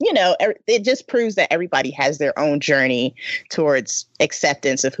is it just proves that everybody has their own journey towards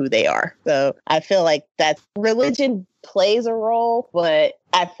acceptance of who they are. So I feel like that religion plays a role, but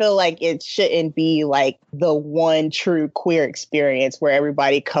I feel like it shouldn't be like the one true queer experience where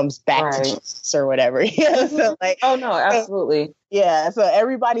everybody comes back to Jesus or whatever. So like, oh no, absolutely. So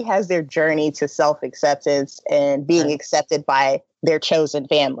everybody has their journey to self-acceptance and being accepted by their chosen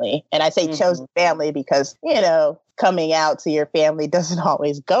family. And I say chosen family because, coming out to your family doesn't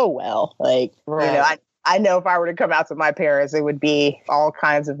always go well. Like, I know if I were to come out to my parents, it would be all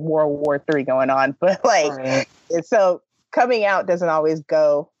kinds of World War III going on. But like, so coming out doesn't always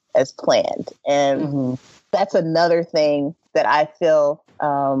go as planned. And that's another thing that I feel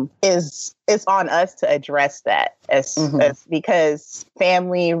is on us to address that as because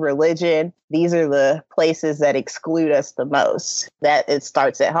family, religion, these are the places that exclude us the most. That it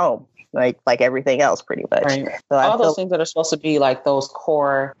starts at home. Like everything else, pretty much. Right. So all those things that are supposed to be like those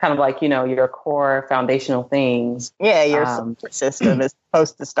core, kind of like, your core foundational things. Yeah, your support system is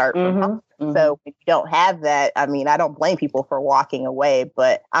supposed to start from home. So if you don't have that, I mean, I don't blame people for walking away,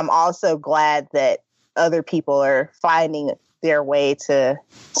 but I'm also glad that other people are finding their way to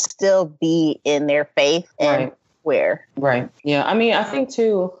still be in their faith and where. Right. Yeah. I mean, I think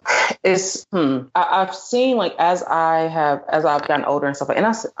too, it's, I've seen like, as I've gotten older and stuff, and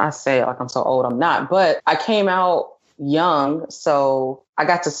I say it like I'm so old, I'm not, but I came out young. So I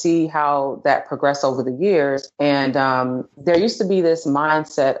got to see how that progressed over the years. And there used to be this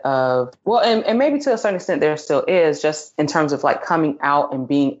mindset of, well, and maybe to a certain extent there still is, just in terms of like coming out and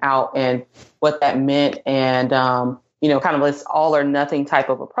being out and what that meant. And, kind of this all or nothing type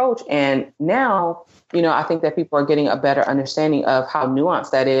of approach. And now, I think that people are getting a better understanding of how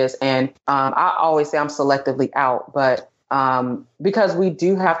nuanced that is. And I always say I'm selectively out, but because we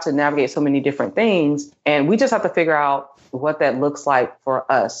do have to navigate so many different things, and we just have to figure out what that looks like for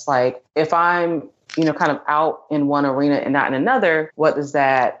us. Like if I'm, kind of out in one arena and not in another, what does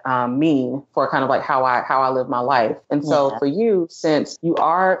that mean for kind of like how I live my life? And so for you, since you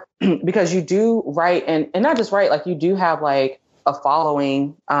are, because you do write and not just write, like you do have like a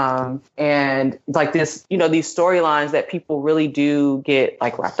following and like this, these storylines that people really do get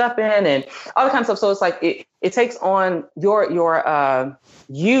like wrapped up in and all that kind of stuff. So it's like it takes on your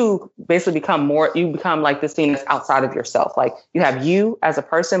you basically become like this thing that's outside of yourself. Like you have you as a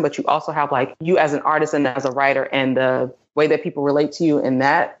person, but you also have like you as an artist and as a writer and the way that people relate to you in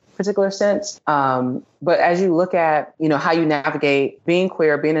that particular sense. But as you look at, how you navigate being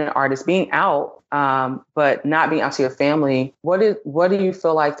queer, being an artist, being out, but not being out to your family, what do you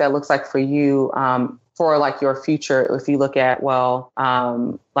feel like that looks like for you for like your future? If you look at,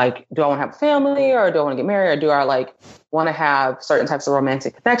 like, do I want to have a family or do I want to get married or do I like want to have certain types of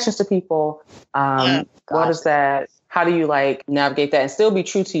romantic connections to people? What is that? How do you like navigate that and still be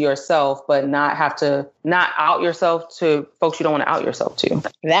true to yourself, but not have to not out yourself to folks you don't want to out yourself to?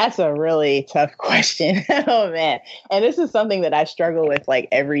 That's a really tough question. Oh man. And this is something that I struggle with like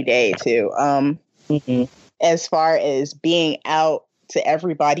every day too. As far as being out to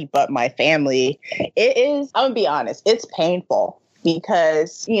everybody but my family, it is, I'm gonna be honest, it's painful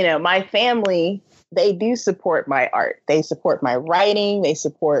because, my family, they do support my art. They support my writing. They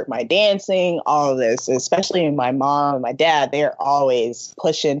support my dancing, all of this, especially my mom and my dad. They're always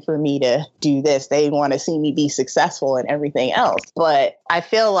pushing for me to do this. They want to see me be successful and everything else. But I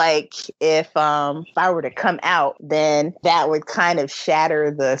feel like if I were to come out, then that would kind of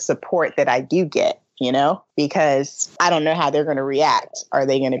shatter the support that I do get. Because I don't know how they're going to react. Are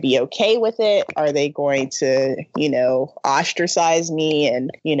they going to be okay with it? Are they going to, ostracize me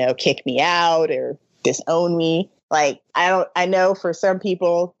and, kick me out or disown me? Like, I know for some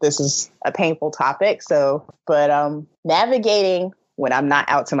people this is a painful topic. But navigating when I'm not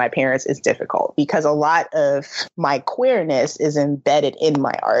out to my parents is difficult because a lot of my queerness is embedded in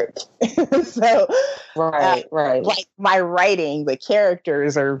my art. So, right. Like my writing, the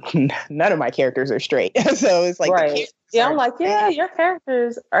characters none of my characters are straight. So it's like, right. Yeah, I'm like, yeah, your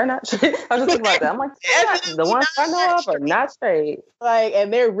characters are not straight. I was just thinking about that. I'm like, yeah, the ones I know of are not straight. Like,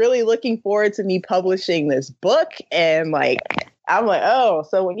 and they're really looking forward to me publishing this book. And like, I'm like, oh,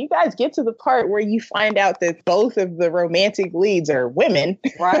 so when you guys get to the part where you find out that both of the romantic leads are women.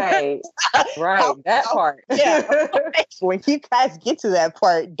 Right. That part. Yeah. When you guys get to that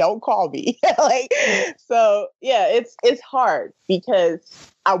part, don't call me. Like, so yeah, it's hard because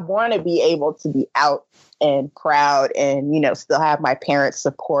I want to be able to be out and proud and, still have my parents'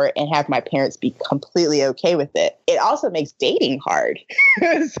 support and have my parents be completely okay with it. It also makes dating hard.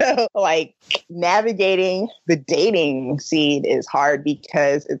 So like navigating the dating scene is hard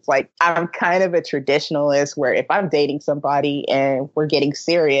because it's like, I'm kind of a traditionalist where if I'm dating somebody and we're getting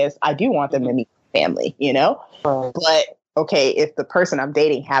serious, I do want them to meet family, Right. But okay, if the person I'm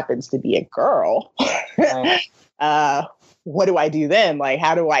dating happens to be a girl, right. What do I do then? Like,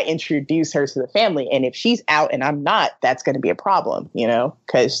 how do I introduce her to the family? And if she's out and I'm not, that's going to be a problem,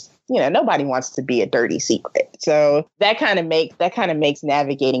 because, nobody wants to be a dirty secret. So that kind of makes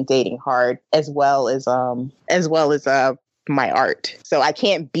navigating dating hard as well as my art. So I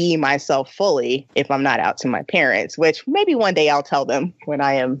can't be myself fully if I'm not out to my parents, which maybe one day I'll tell them when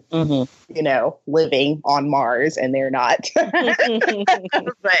I am, living on Mars and they're not. but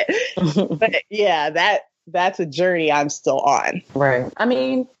yeah, that's a journey I'm still on. Right. I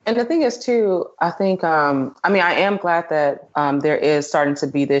mean, and the thing is too, I think, I am glad that there is starting to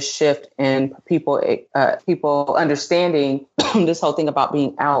be this shift in people understanding this whole thing about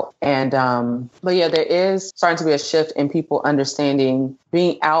being out. And, but yeah, there is starting to be a shift in people understanding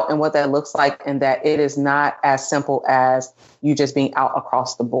being out and what that looks like, and that it is not as simple as you just being out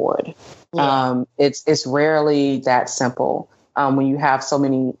across the board. Yeah. It's rarely that simple. When you have so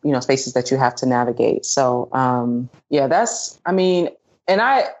many, spaces that you have to navigate. So, and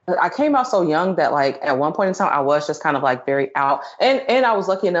I came out so young that like at one point in time, I was just kind of like very out, and I was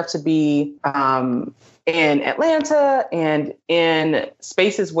lucky enough to be in Atlanta and in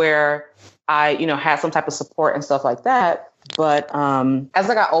spaces where I, had some type of support and stuff like that. But as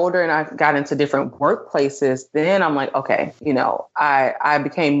I got older and I got into different workplaces, then I'm like, okay, I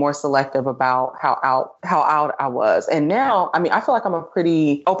became more selective about how out I was. And now, I feel like I'm a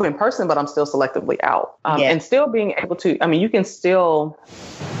pretty open person, but I'm still selectively out. And still being able to, you can still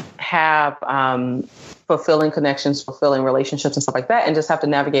have fulfilling connections, fulfilling relationships and stuff like that, and just have to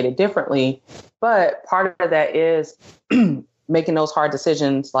navigate it differently. But part of that is making those hard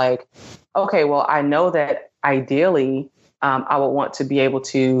decisions like, okay, well, I know that ideally, I would want to be able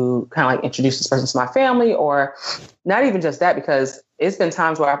to kind of like introduce this person to my family, or not even just that, because it's been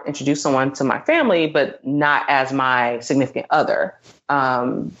times where I've introduced someone to my family, but not as my significant other.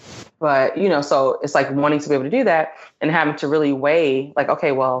 But, so it's like wanting to be able to do that and having to really weigh like,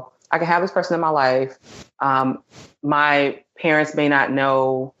 okay, well, I can have this person in my life. My parents may not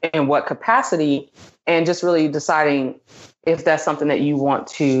know in what capacity, and just really deciding if that's something that you want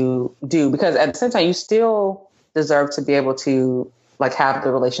to do, because at the same time, you still deserve to be able to like have the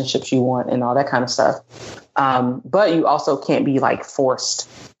relationships you want and all that kind of stuff. But you also can't be like forced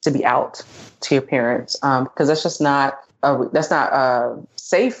to be out to your parents, because that's just not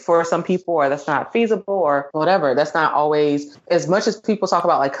safe for some people, or that's not feasible or whatever. That's not always, as much as people talk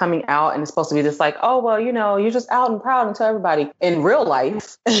about like coming out and it's supposed to be this like, oh, well, you're just out and proud and tell everybody. In real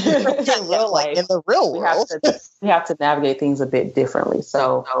life, in the real world, we have to navigate things a bit differently.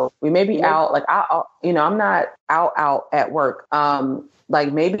 So we may be out, like, I'm not out at work.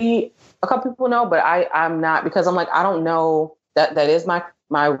 Like maybe a couple people know, but I'm not, because I'm like, I don't know that is my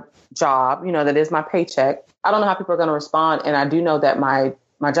job, that is my paycheck. I don't know how people are going to respond. And I do know that my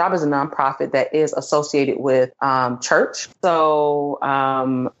job is a nonprofit that is associated with church. So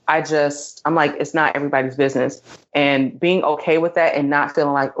I'm like, it's not everybody's business. And being okay with that and not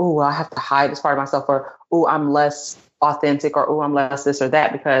feeling like, oh, I have to hide this part of myself, or, oh, I'm less authentic, or, oh, I'm less this or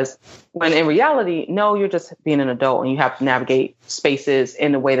that. Because when in reality, no, you're just being an adult and you have to navigate spaces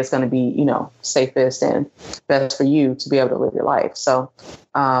in a way that's going to be, safest and best for you to be able to live your life. So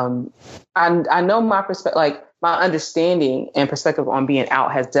I know my perspective, like my understanding and perspective on being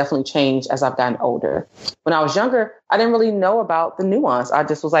out has definitely changed as I've gotten older. When I was younger, I didn't really know about the nuance. I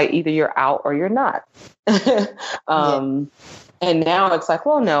just was like, either you're out or you're not. And now it's like,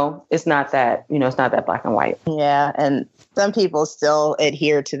 well, no, it's not that, it's not that black and white. Yeah. And some people still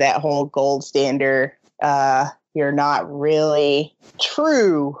adhere to that whole gold standard you're not really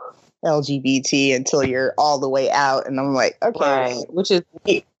true LGBT until you're all the way out. And I'm like, okay, right. Which is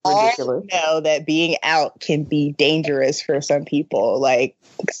we ridiculous. all know that being out can be dangerous for some people, like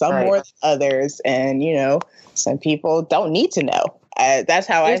some Right. more than others. And, you know, some people don't need to know. That's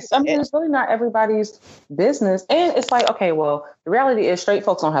how I mean, it's really not everybody's business. And it's like, okay, well, the reality is straight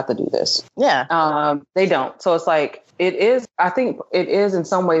folks don't have to do this. Yeah. They don't. So it's like, I think it is in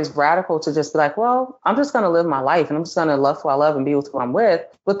some ways radical to just be like, well, I'm just going to live my life and I'm just going to love who I love and be with who I'm with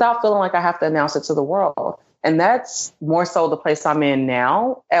without feeling like I have to announce it to the world. And that's more so the place I'm in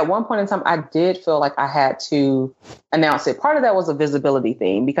now. At one point in time, I did feel like I had to announce it. Part of that was a visibility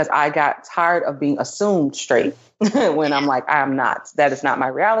thing because I got tired of being assumed straight when I'm like, I am not. That is not my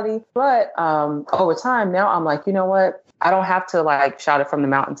reality. But over time, now I'm like, you know what? I don't have to like shout it from the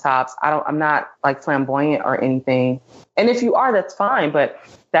mountaintops. I'm not like flamboyant or anything. And if you are, that's fine. But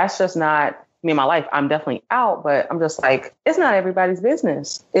that's just not me in my life. I'm definitely out, but I'm just like, it's not everybody's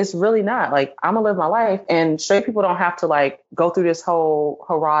business. It's really not. Like, I'm gonna live my life, and straight people don't have to like go through this whole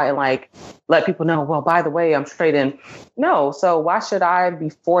hurrah and like let people know, well, by the way, I'm straight. And no, so why should I be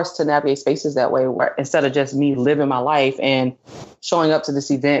forced to navigate spaces that way where instead of just me living my life and showing up to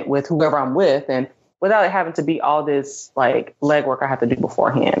this event with whoever I'm with and without it having to be all this like legwork I have to do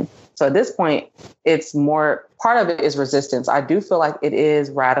beforehand. So at this point, it's more, part of it is resistance. I do feel like it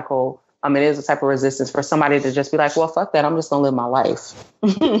is radical. It is a type of resistance for somebody to just be like, well, fuck that. I'm just going to live my life.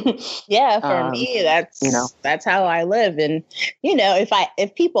 Yeah, for me, that's how I live. And, you know,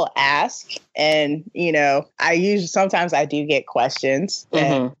 if people ask and, you know, sometimes I do get questions,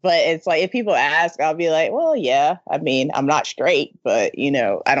 but it's like, if people ask, I'll be like, well, yeah, I mean, I'm not straight, but, you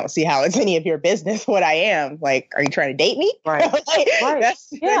know, I don't see how it's any of your business what I am. Like, are you trying to date me? Right. Like, right. I ask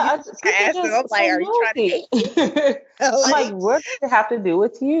them, I'm like, are you trying to date me? I'm like, what does it have to do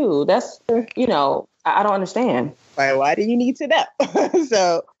with you? That's, you know, I don't understand. Like, why do you need to know?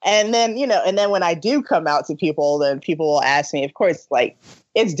 So, and then, you know, and then when I do come out to people, then people will ask me, of course, like,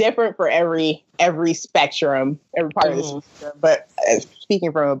 it's different for every spectrum, every part of the spectrum. But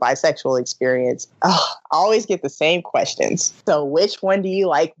speaking from a bisexual experience, I always get the same questions. So which one do you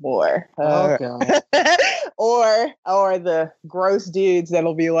like more? Oh, God. or the gross dudes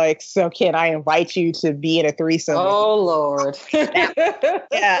that'll be like, so can I invite you to be in a threesome? Oh, Lord.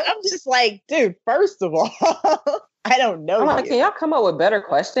 Yeah, I'm just like, dude, first of all, I don't know. I'm like, can y'all come up with better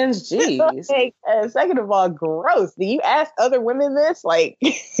questions? Jeez. Like, second of all, gross. Do you ask other women this? Like,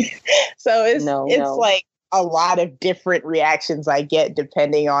 so it's like a lot of different reactions I get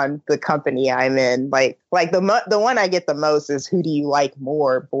depending on the company I'm in. Like the one I get the most is, who do you like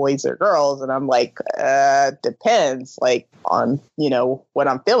more, boys or girls? And I'm like, depends, like on, you know, what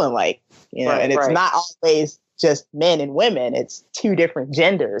I'm feeling like, you know, and it's not always just men and women. It's two different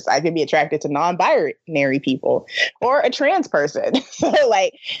genders. I could be attracted to non-binary people or a trans person. So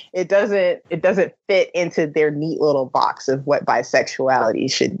like, it doesn't fit into their neat little box of what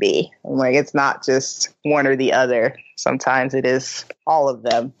bisexuality should be. I'm like, it's not just one or the other. Sometimes it is all of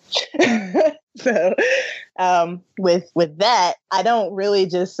them. So with that, I don't really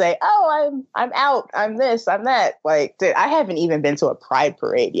just say, oh, I'm out, I'm this, I'm that. Like, dude, I haven't even been to a pride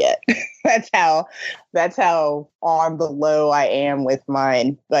parade yet. That's how on the low I am with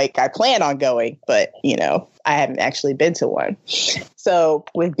mine. Like, I plan on going, but you know, I haven't actually been to one. So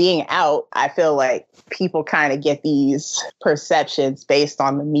with being out, I feel like people kind of get these perceptions based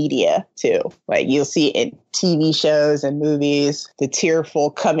on the media too. Like, you'll see in TV shows and movies, the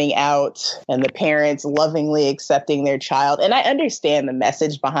tearful coming out and the parents lovingly accepting their child. And I understand the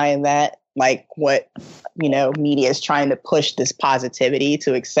message behind that. Like, what, you know, media is trying to push this positivity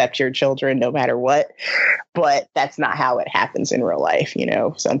to accept your children no matter what. But that's not how it happens in real life. You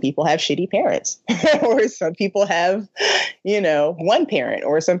know, some people have shitty parents or some people have, you know, one parent,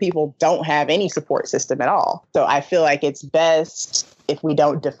 or some people don't have any support system at all. So I feel like it's best if we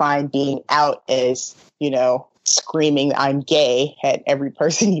don't define being out as, you know, screaming I'm gay at every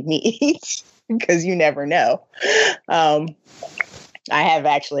person you meet, because you never know. I have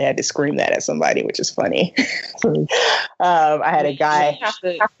actually had to scream that at somebody, which is funny. I had a guy.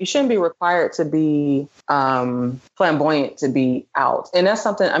 You shouldn't be required to be flamboyant to be out. And that's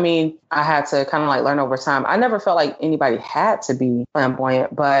something, I mean, I had to kind of like learn over time. I never felt like anybody had to be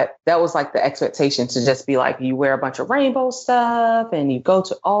flamboyant, but that was like the expectation, to just be like, you wear a bunch of rainbow stuff and you go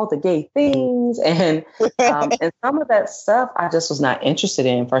to all the gay things. And and some of that stuff I just was not interested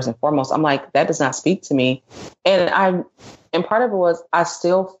in, first and foremost. I'm like, that does not speak to me. And part of it was I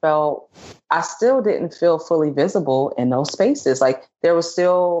still didn't feel fully visible in those spaces. Like, there was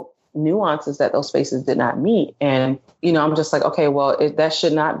still nuances that those spaces did not meet. And, you know, I'm just like, okay, well, that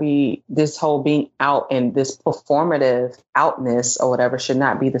should not be, this whole being out and this performative outness or whatever should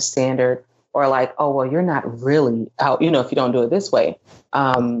not be the standard, or like, oh, well, you're not really out, you know, if you don't do it this way.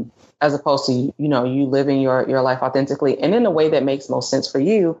 As opposed to, you know, you living your life authentically and in a way that makes most sense for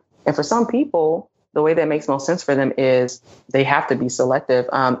you. And for some people, the way that makes most sense for them is they have to be selective.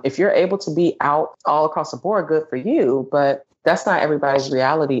 If you're able to be out all across the board, good for you. But that's not everybody's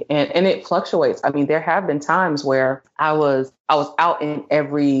reality. And it fluctuates. I mean, there have been times where I was out in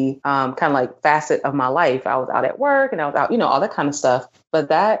every kind of like facet of my life. I was out at work and I was out, you know, all that kind of stuff. But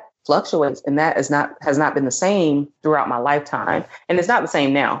that fluctuates, and that has not been the same throughout my lifetime. And it's not the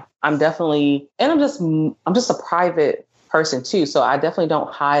same now. I'm just a private person too. So I definitely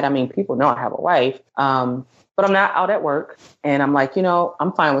don't hide. I mean, people know I have a wife, but I'm not out at work. And I'm like, you know,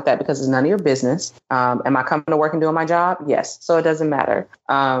 I'm fine with that because it's none of your business. Am I coming to work and doing my job? Yes. So it doesn't matter.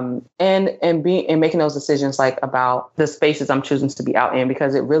 And making those decisions like about the spaces I'm choosing to be out in,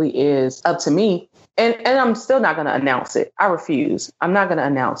 because it really is up to me. And I'm still not going to announce it. I refuse. I'm not going to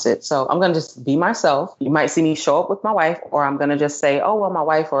announce it. So I'm going to just be myself. You might see me show up with my wife, or I'm going to just say, oh, well, my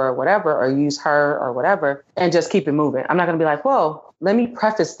wife or whatever, or use her or whatever, and just keep it moving. I'm not going to be like, well, let me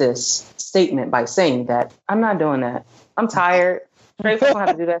preface this statement by saying that I'm not doing that. I'm tired. Straight folks don't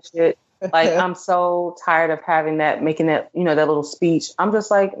have to do that shit. Like, I'm so tired of having that, making that, you know, that little speech. I'm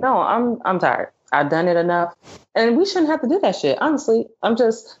just like, no, I'm tired. I've done it enough. And we shouldn't have to do that shit. Honestly, I'm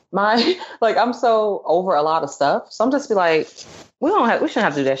so over a lot of stuff. So I'm just be like, we shouldn't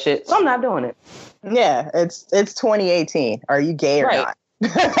have to do that shit. So I'm not doing it. Yeah. It's 2018. Are you gay or right.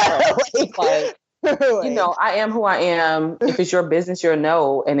 not? Right. You know, I am who I am. If it's your business, you'll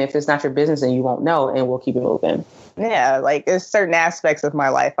know. And if it's not your business, then you won't know, and we'll keep it moving. Yeah, like there's certain aspects of my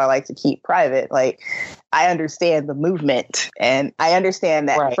life I like to keep private. Like, I understand the movement, and I understand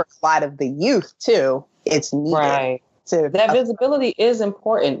that for a lot of the youth too, it's needed. Right. That visibility is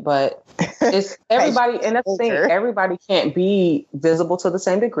important, but it's everybody, and that's the thing, everybody can't be visible to the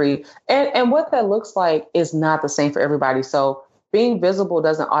same degree. And what that looks like is not the same for everybody. So being visible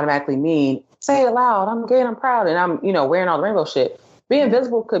doesn't automatically mean say it loud, I'm gay and I'm proud and I'm, you know, wearing all the rainbow shit. Being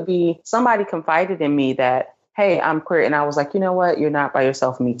visible could be somebody confided in me that, hey, I'm queer. And I was like, you know what? You're not by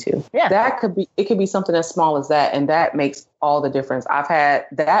yourself. Me too. Yeah. It could be something as small as that. And that makes all the difference.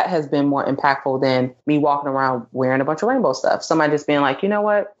 That has been more impactful than me walking around wearing a bunch of rainbow stuff. Somebody just being like, you know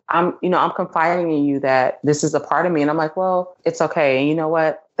what? I'm confiding in you that this is a part of me. And I'm like, well, it's okay. And you know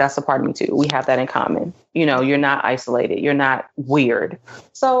what? That's a part of me too. We have that in common. You know, you're not isolated. You're not weird.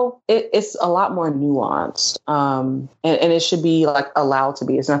 So it's a lot more nuanced. And it should be like allowed to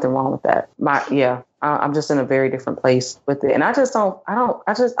be. There's nothing wrong with that. I'm just in a very different place with it. And I don't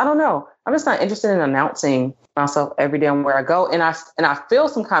know. I'm just not interested in announcing myself every day and where I go. And I feel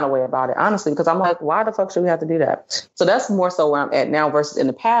some kind of way about it, honestly, because I'm like, why the fuck should we have to do that? So that's more so where I'm at now versus in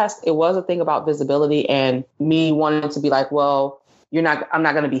the past. It was a thing about visibility and me wanting to be like, well, I'm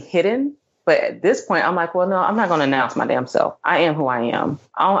not going to be hidden. But at this point, I'm like, well, no, I'm not going to announce my damn self. I am who I am.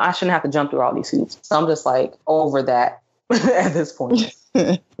 I shouldn't have to jump through all these hoops. So I'm just like over that at this point.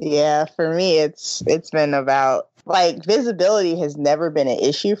 Yeah, for me, it's been about like visibility has never been an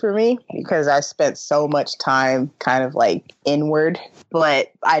issue for me because I spent so much time kind of like inward.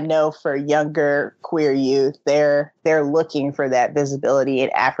 But I know for younger queer youth, they're looking for that visibility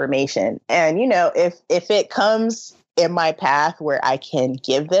and affirmation. And, you know, if it comes in my path where I can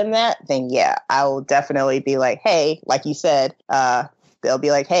give them that, then yeah, I will definitely be like, hey, like you said, they'll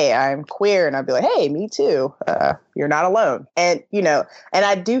be like, hey, I'm queer. And I'll be like, hey, me too. You're not alone. And, you know, and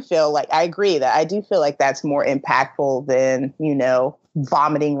I do feel like I agree that I do feel like that's more impactful than, you know,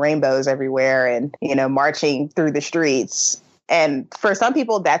 vomiting rainbows everywhere and, you know, marching through the streets. And for some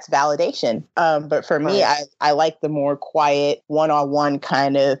people, that's validation. But for me, I like the more quiet, one-on-one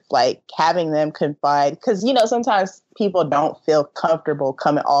kind of like having them confide. Because, you know, sometimes people don't feel comfortable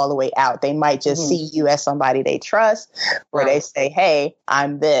coming all the way out. They might just see you as somebody they trust, or they say, hey,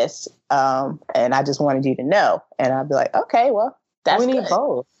 I'm this. And I just wanted you to know. And I'll be like, okay, well, that's we need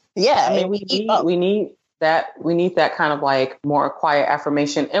both. Yeah. I mean, we need that kind of like more quiet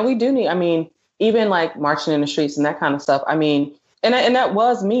affirmation. And we do need, I mean, even like marching in the streets and that kind of stuff. I mean, and that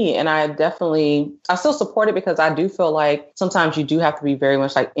was me. And I still support it because I do feel like sometimes you do have to be very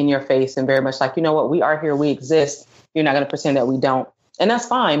much like in your face and very much like, you know what, we are here, we exist. You're not going to pretend that we don't. And that's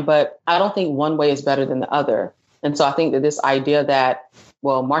fine. But I don't think one way is better than the other. And so I think that this idea that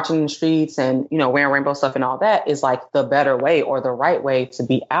well, marching in the streets and, you know, wearing rainbow stuff and all that is like the better way or the right way to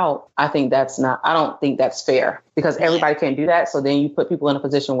be out. I don't think that's fair because everybody can't do that. So then you put people in a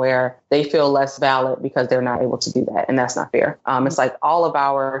position where they feel less valid because they're not able to do that. And that's not fair. It's like all of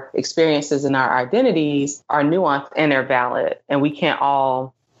our experiences and our identities are nuanced and they're valid, and we can't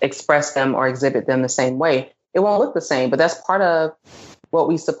all express them or exhibit them the same way. It won't look the same, but that's part of what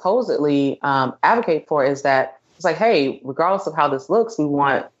we supposedly advocate for, is that it's like, hey, regardless of how this looks, we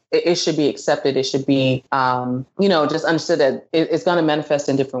want it should be accepted. It should be, just understood that it's going to manifest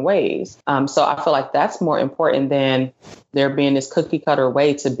in different ways. So I feel like that's more important than there being this cookie cutter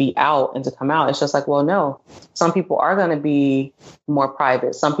way to be out and to come out. It's just like, well, no, some people are going to be more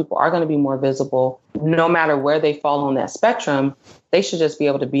private. Some people are going to be more visible. No matter where they fall on that spectrum, they should just be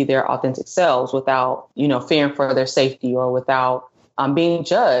able to be their authentic selves without, fearing for their safety or without being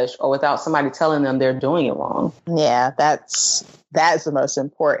judged or without somebody telling them they're doing it wrong. Yeah, that's the most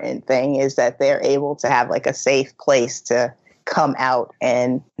important thing, is that they're able to have like a safe place to come out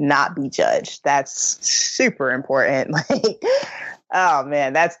and not be judged. That's super important. Like, oh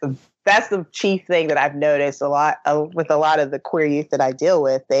man, that's the chief thing that I've noticed a lot with a lot of the queer youth that I deal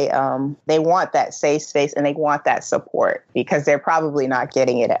with. They want that safe space and they want that support because they're probably not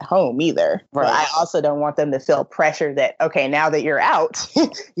getting it at home either. Right. But I also don't want them to feel pressure that, okay, now that you're out,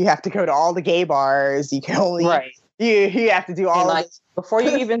 you have to go to all the gay bars. You can only, right. You have to do all of this. Before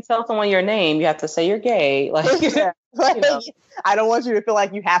you even tell someone your name, you have to say you're gay. Like, yeah. I don't want you to feel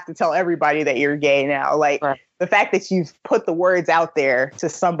like you have to tell everybody that you're gay now. Like, right. The fact that you've put the words out there to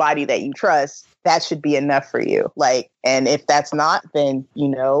somebody that you trust, that should be enough for you. Like, and if that's not, then,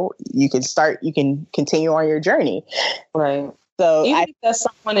 you can continue on your journey. Right. So even if that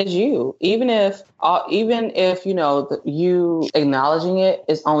someone is you, even if you acknowledging it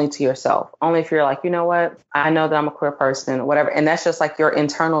is only to yourself, only if you're like, you know what, I know that I'm a queer person or whatever. And that's just like your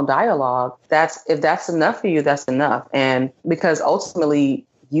internal dialogue. If that's enough for you, that's enough. And because ultimately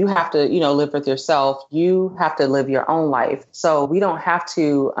you have to, live with yourself. You have to live your own life. So we don't have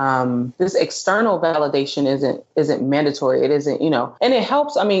to, this external validation isn't mandatory. It isn't, and it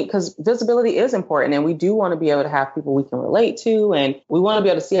helps. I mean, because visibility is important and we do want to be able to have people we can relate to. And we want to be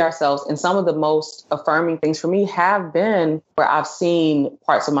able to see ourselves. And some of the most affirming things for me have been where I've seen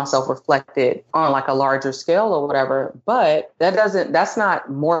parts of myself reflected on like a larger scale or whatever. But that's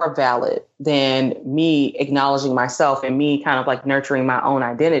not more valid than me acknowledging myself and me kind of like nurturing my own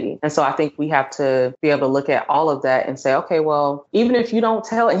identity. And so I think we have to be able to look at all of that and say, okay, well, even if you don't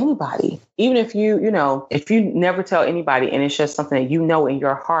tell anybody, even if if you never tell anybody and it's just something that in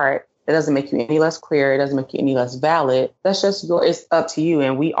your heart, it doesn't make you any less queer. It doesn't make you any less valid. That's just it's up to you.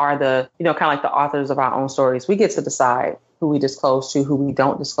 And we are the, kind of like the authors of our own stories. We get to decide who we disclose to, who we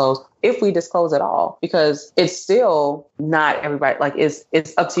don't disclose, if we disclose at all, because it's still not everybody. Like it's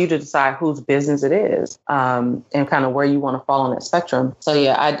up to you to decide whose business it is, and kind of where you want to fall on that spectrum. So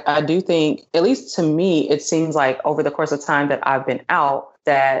yeah, I do think, at least to me, it seems like over the course of time that I've been out,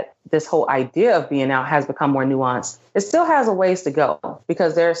 that this whole idea of being out has become more nuanced. It still has a ways to go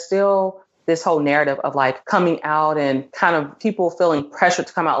because there's still this whole narrative of like coming out and kind of people feeling pressure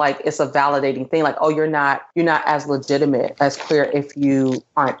to come out, like it's a validating thing. Like, oh, you're not as legitimate as queer if you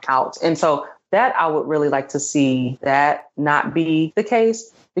aren't out. And so that I would really like to see that not be the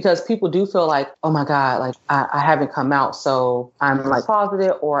case, because people do feel like, oh my God, like I haven't come out, so I'm like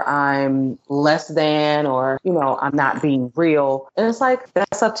closeted or I'm less than, or, I'm not being real. And it's like,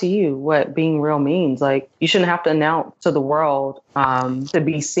 that's up to you what being real means. Like, you shouldn't have to announce to the world to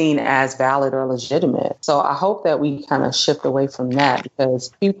be seen as valid or legitimate. So I hope that we kind of shift away from that,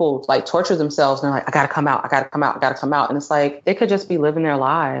 because people like torture themselves and they're like, I got to come out. I got to come out. I got to come out. And it's like, they could just be living their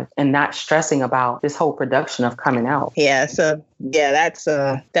lives and not stressing about this whole production of coming out. Yeah. So yeah, that's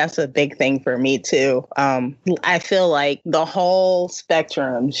a big thing for me too. I feel like the whole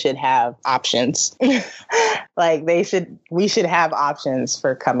spectrum should have options. Like we should have options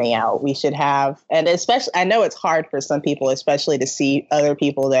for coming out. We should have, and especially, I know it's hard for some people, especially to see other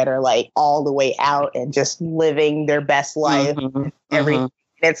people that are like all the way out and just living their best life. Mm-hmm.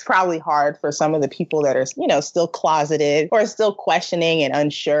 It's probably hard for some of the people that are, still closeted or still questioning and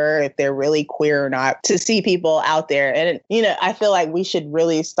unsure if they're really queer or not, to see people out there. And, I feel like we should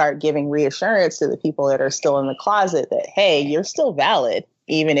really start giving reassurance to the people that are still in the closet that, hey, you're still valid,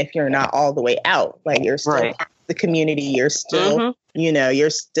 even if you're not all the way out. Like, you're still part of the community. You're still, you're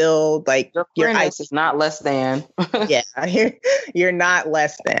still like, your queerness is not less than. Yeah, you're not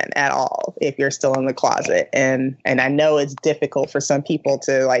less than at all if you're still in the closet. And I know it's difficult for some people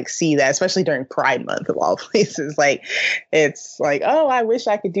to like see that, especially during Pride Month of all places. Like, it's like, oh, I wish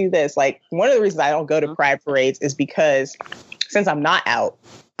I could do this. Like, one of the reasons I don't go to Pride parades is because since I'm not out,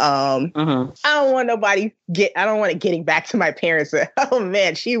 I don't want getting back to my parents. Oh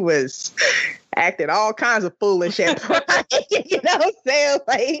man, she was acting all kinds of foolish at Pride. You know what I'm saying?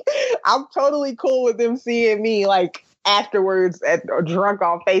 Like, I'm totally cool with them seeing me like afterwards or drunk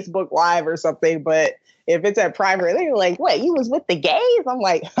on Facebook Live or something. But if it's at private, they're like, "What? You was with the gays?" I'm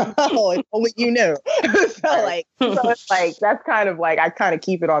like, "Oh, if only you knew." So it's like that's kind of like I kind of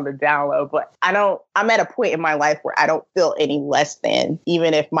keep it on the down low. But I'm at a point in my life where I don't feel any less than,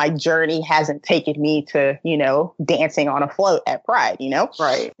 even if my journey hasn't taken me to, dancing on a float at Pride.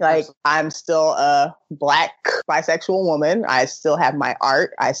 Right? Like, I'm still a Black bisexual woman. I still have my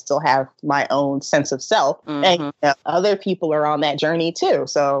art. I still have my own sense of self, and other people are on that journey too.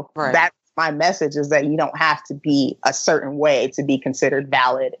 So that's my message, is that you don't have to be a certain way to be considered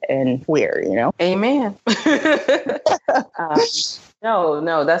valid and queer, Amen.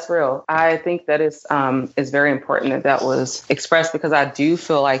 No, that's real. I think that is very important that was expressed, because I do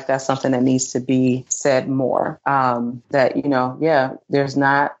feel like that's something that needs to be said more. That, there's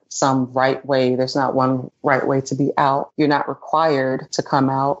not some right way. There's not one right way to be out. You're not required to come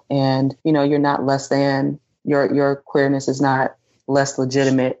out, and, you're not less than, your queerness is not less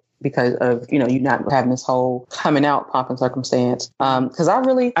legitimate because of, you not having this whole coming out pomp and circumstance. Because I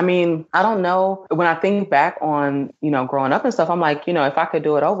don't know. When I think back on, growing up and stuff, I'm like, if I could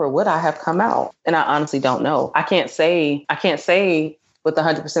do it over, would I have come out? And I honestly don't know. I can't say with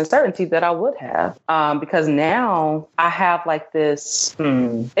 100% certainty that I would have, because now I have like this,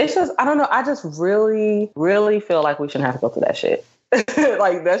 it's just, I don't know. I just really, really feel like we shouldn't have to go through that shit.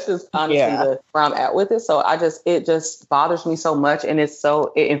 Like, that's just honestly where I'm at with it. So it just bothers me so much. And it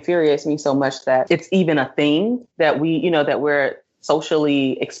infuriates me so much that it's even a thing that that we're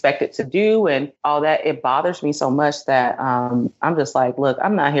socially expected to do and all that. It bothers me so much that I'm just like, look,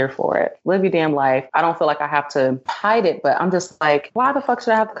 I'm not here for it. Live your damn life. I don't feel like I have to hide it, but I'm just like, why the fuck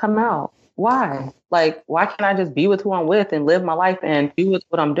should I have to come out? Why? Like, why can't I just be with who I'm with and live my life and do with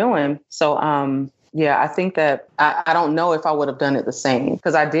what I'm doing? So, I think that I don't know if I would have done it the same,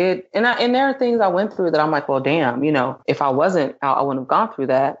 because I did. And there are things I went through that I'm like, well, damn, if I wasn't out, I wouldn't have gone through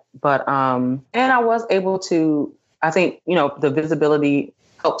that. But and I was able to, I think, the visibility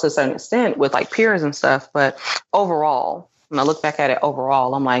helped to a certain extent with like peers and stuff. But overall, when I look back at it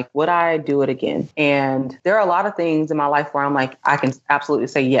overall, I'm like, would I do it again? And there are a lot of things in my life where I'm like, I can absolutely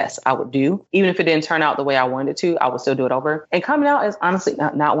say, yes, I would do. Even if it didn't turn out the way I wanted it to, I would still do it over. And coming out is honestly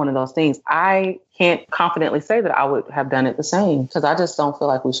not one of those things. I can't confidently say that I would have done it the same, because I just don't feel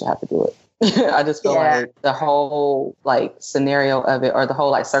like we should have to do it. I just feel like the whole like scenario of it, or the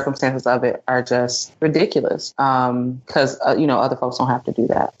whole like circumstances of it, are just ridiculous. Because other folks don't have to do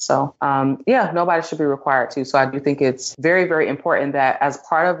that. So nobody should be required to. So I do think it's very, very important that as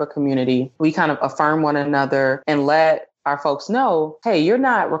part of a community, we kind of affirm one another and let our folks know, hey, you're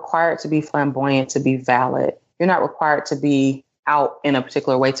not required to be flamboyant to be valid. You're not required to be out in a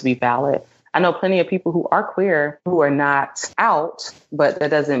particular way to be valid. I know plenty of people who are queer who are not out, but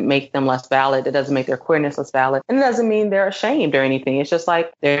that doesn't make them less valid. It doesn't make their queerness less valid. And it doesn't mean they're ashamed or anything. It's just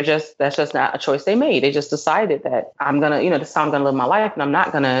like, that's just not a choice they made. They just decided that I'm going to, this time I'm going to live my life and I'm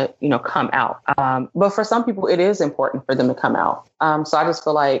not going to, come out. But for some people, it is important for them to come out. So I just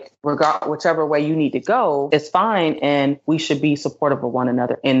feel like whichever way you need to go is fine. And we should be supportive of one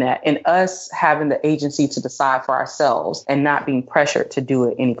another in that, and us having the agency to decide for ourselves and not being pressured to do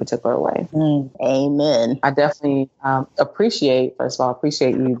it any particular way. Amen. I definitely appreciate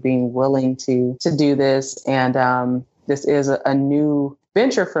you being willing to do this. And this is a new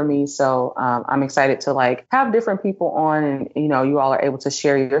venture for me. So I'm excited to like have different people on, and, you all are able to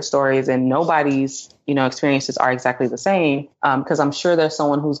share your stories, and nobody's, experiences are exactly the same. Because I'm sure there's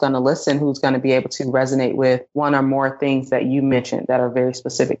someone who's going to listen, who's going to be able to resonate with one or more things that you mentioned that are very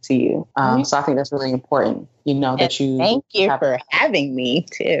specific to you. So I think that's really important, that you. Thank you for having me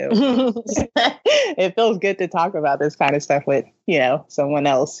too. It feels good to talk about this kind of stuff with, someone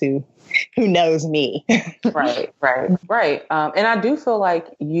else who knows me. Right. And I do feel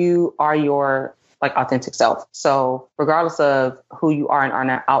like you are your like authentic self. So regardless of who you are and are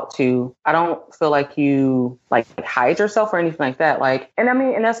not out to, I don't feel like you like hide yourself or anything like that. Like, and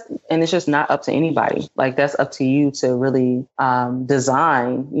it's just not up to anybody. Like, that's up to you to really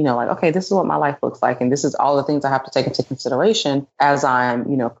design, like, okay, this is what my life looks like. And this is all the things I have to take into consideration as I'm,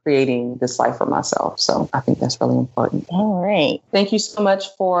 creating this life for myself. So I think that's really important. All right. Thank you so much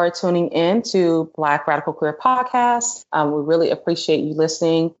for tuning in to Black Radical Queer Podcast. We really appreciate you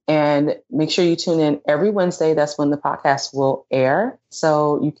listening, and make sure you tune in every Wednesday. That's when the podcast will air.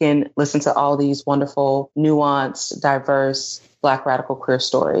 So you can listen to all these wonderful, nuanced, diverse Black radical queer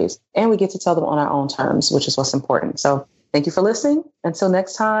stories. And we get to tell them on our own terms, which is what's important. So Thank you for listening. Until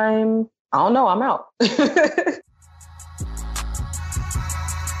next time, I don't know, I'm out.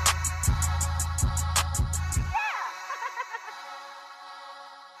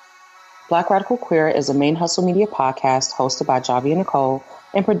 Black Radical Queer is a Main Hustle Media podcast hosted by Javi and Nicole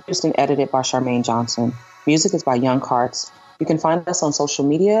and produced and edited by Charmaine Johnson. Music is by Young Carts. You can find us on social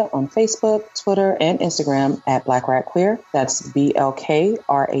media on Facebook, Twitter, and Instagram at Black Rad Queer. That's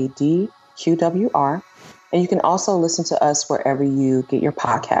BLKRADQWR. And you can also listen to us wherever you get your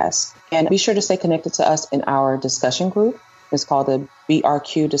podcasts. And be sure to stay connected to us in our discussion group. It's called the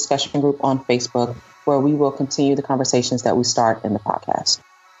BRQ Discussion Group on Facebook, where we will continue the conversations that we start in the podcast.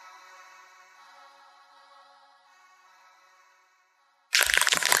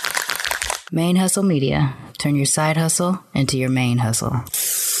 Main Hustle Media. Turn your side hustle into your main hustle.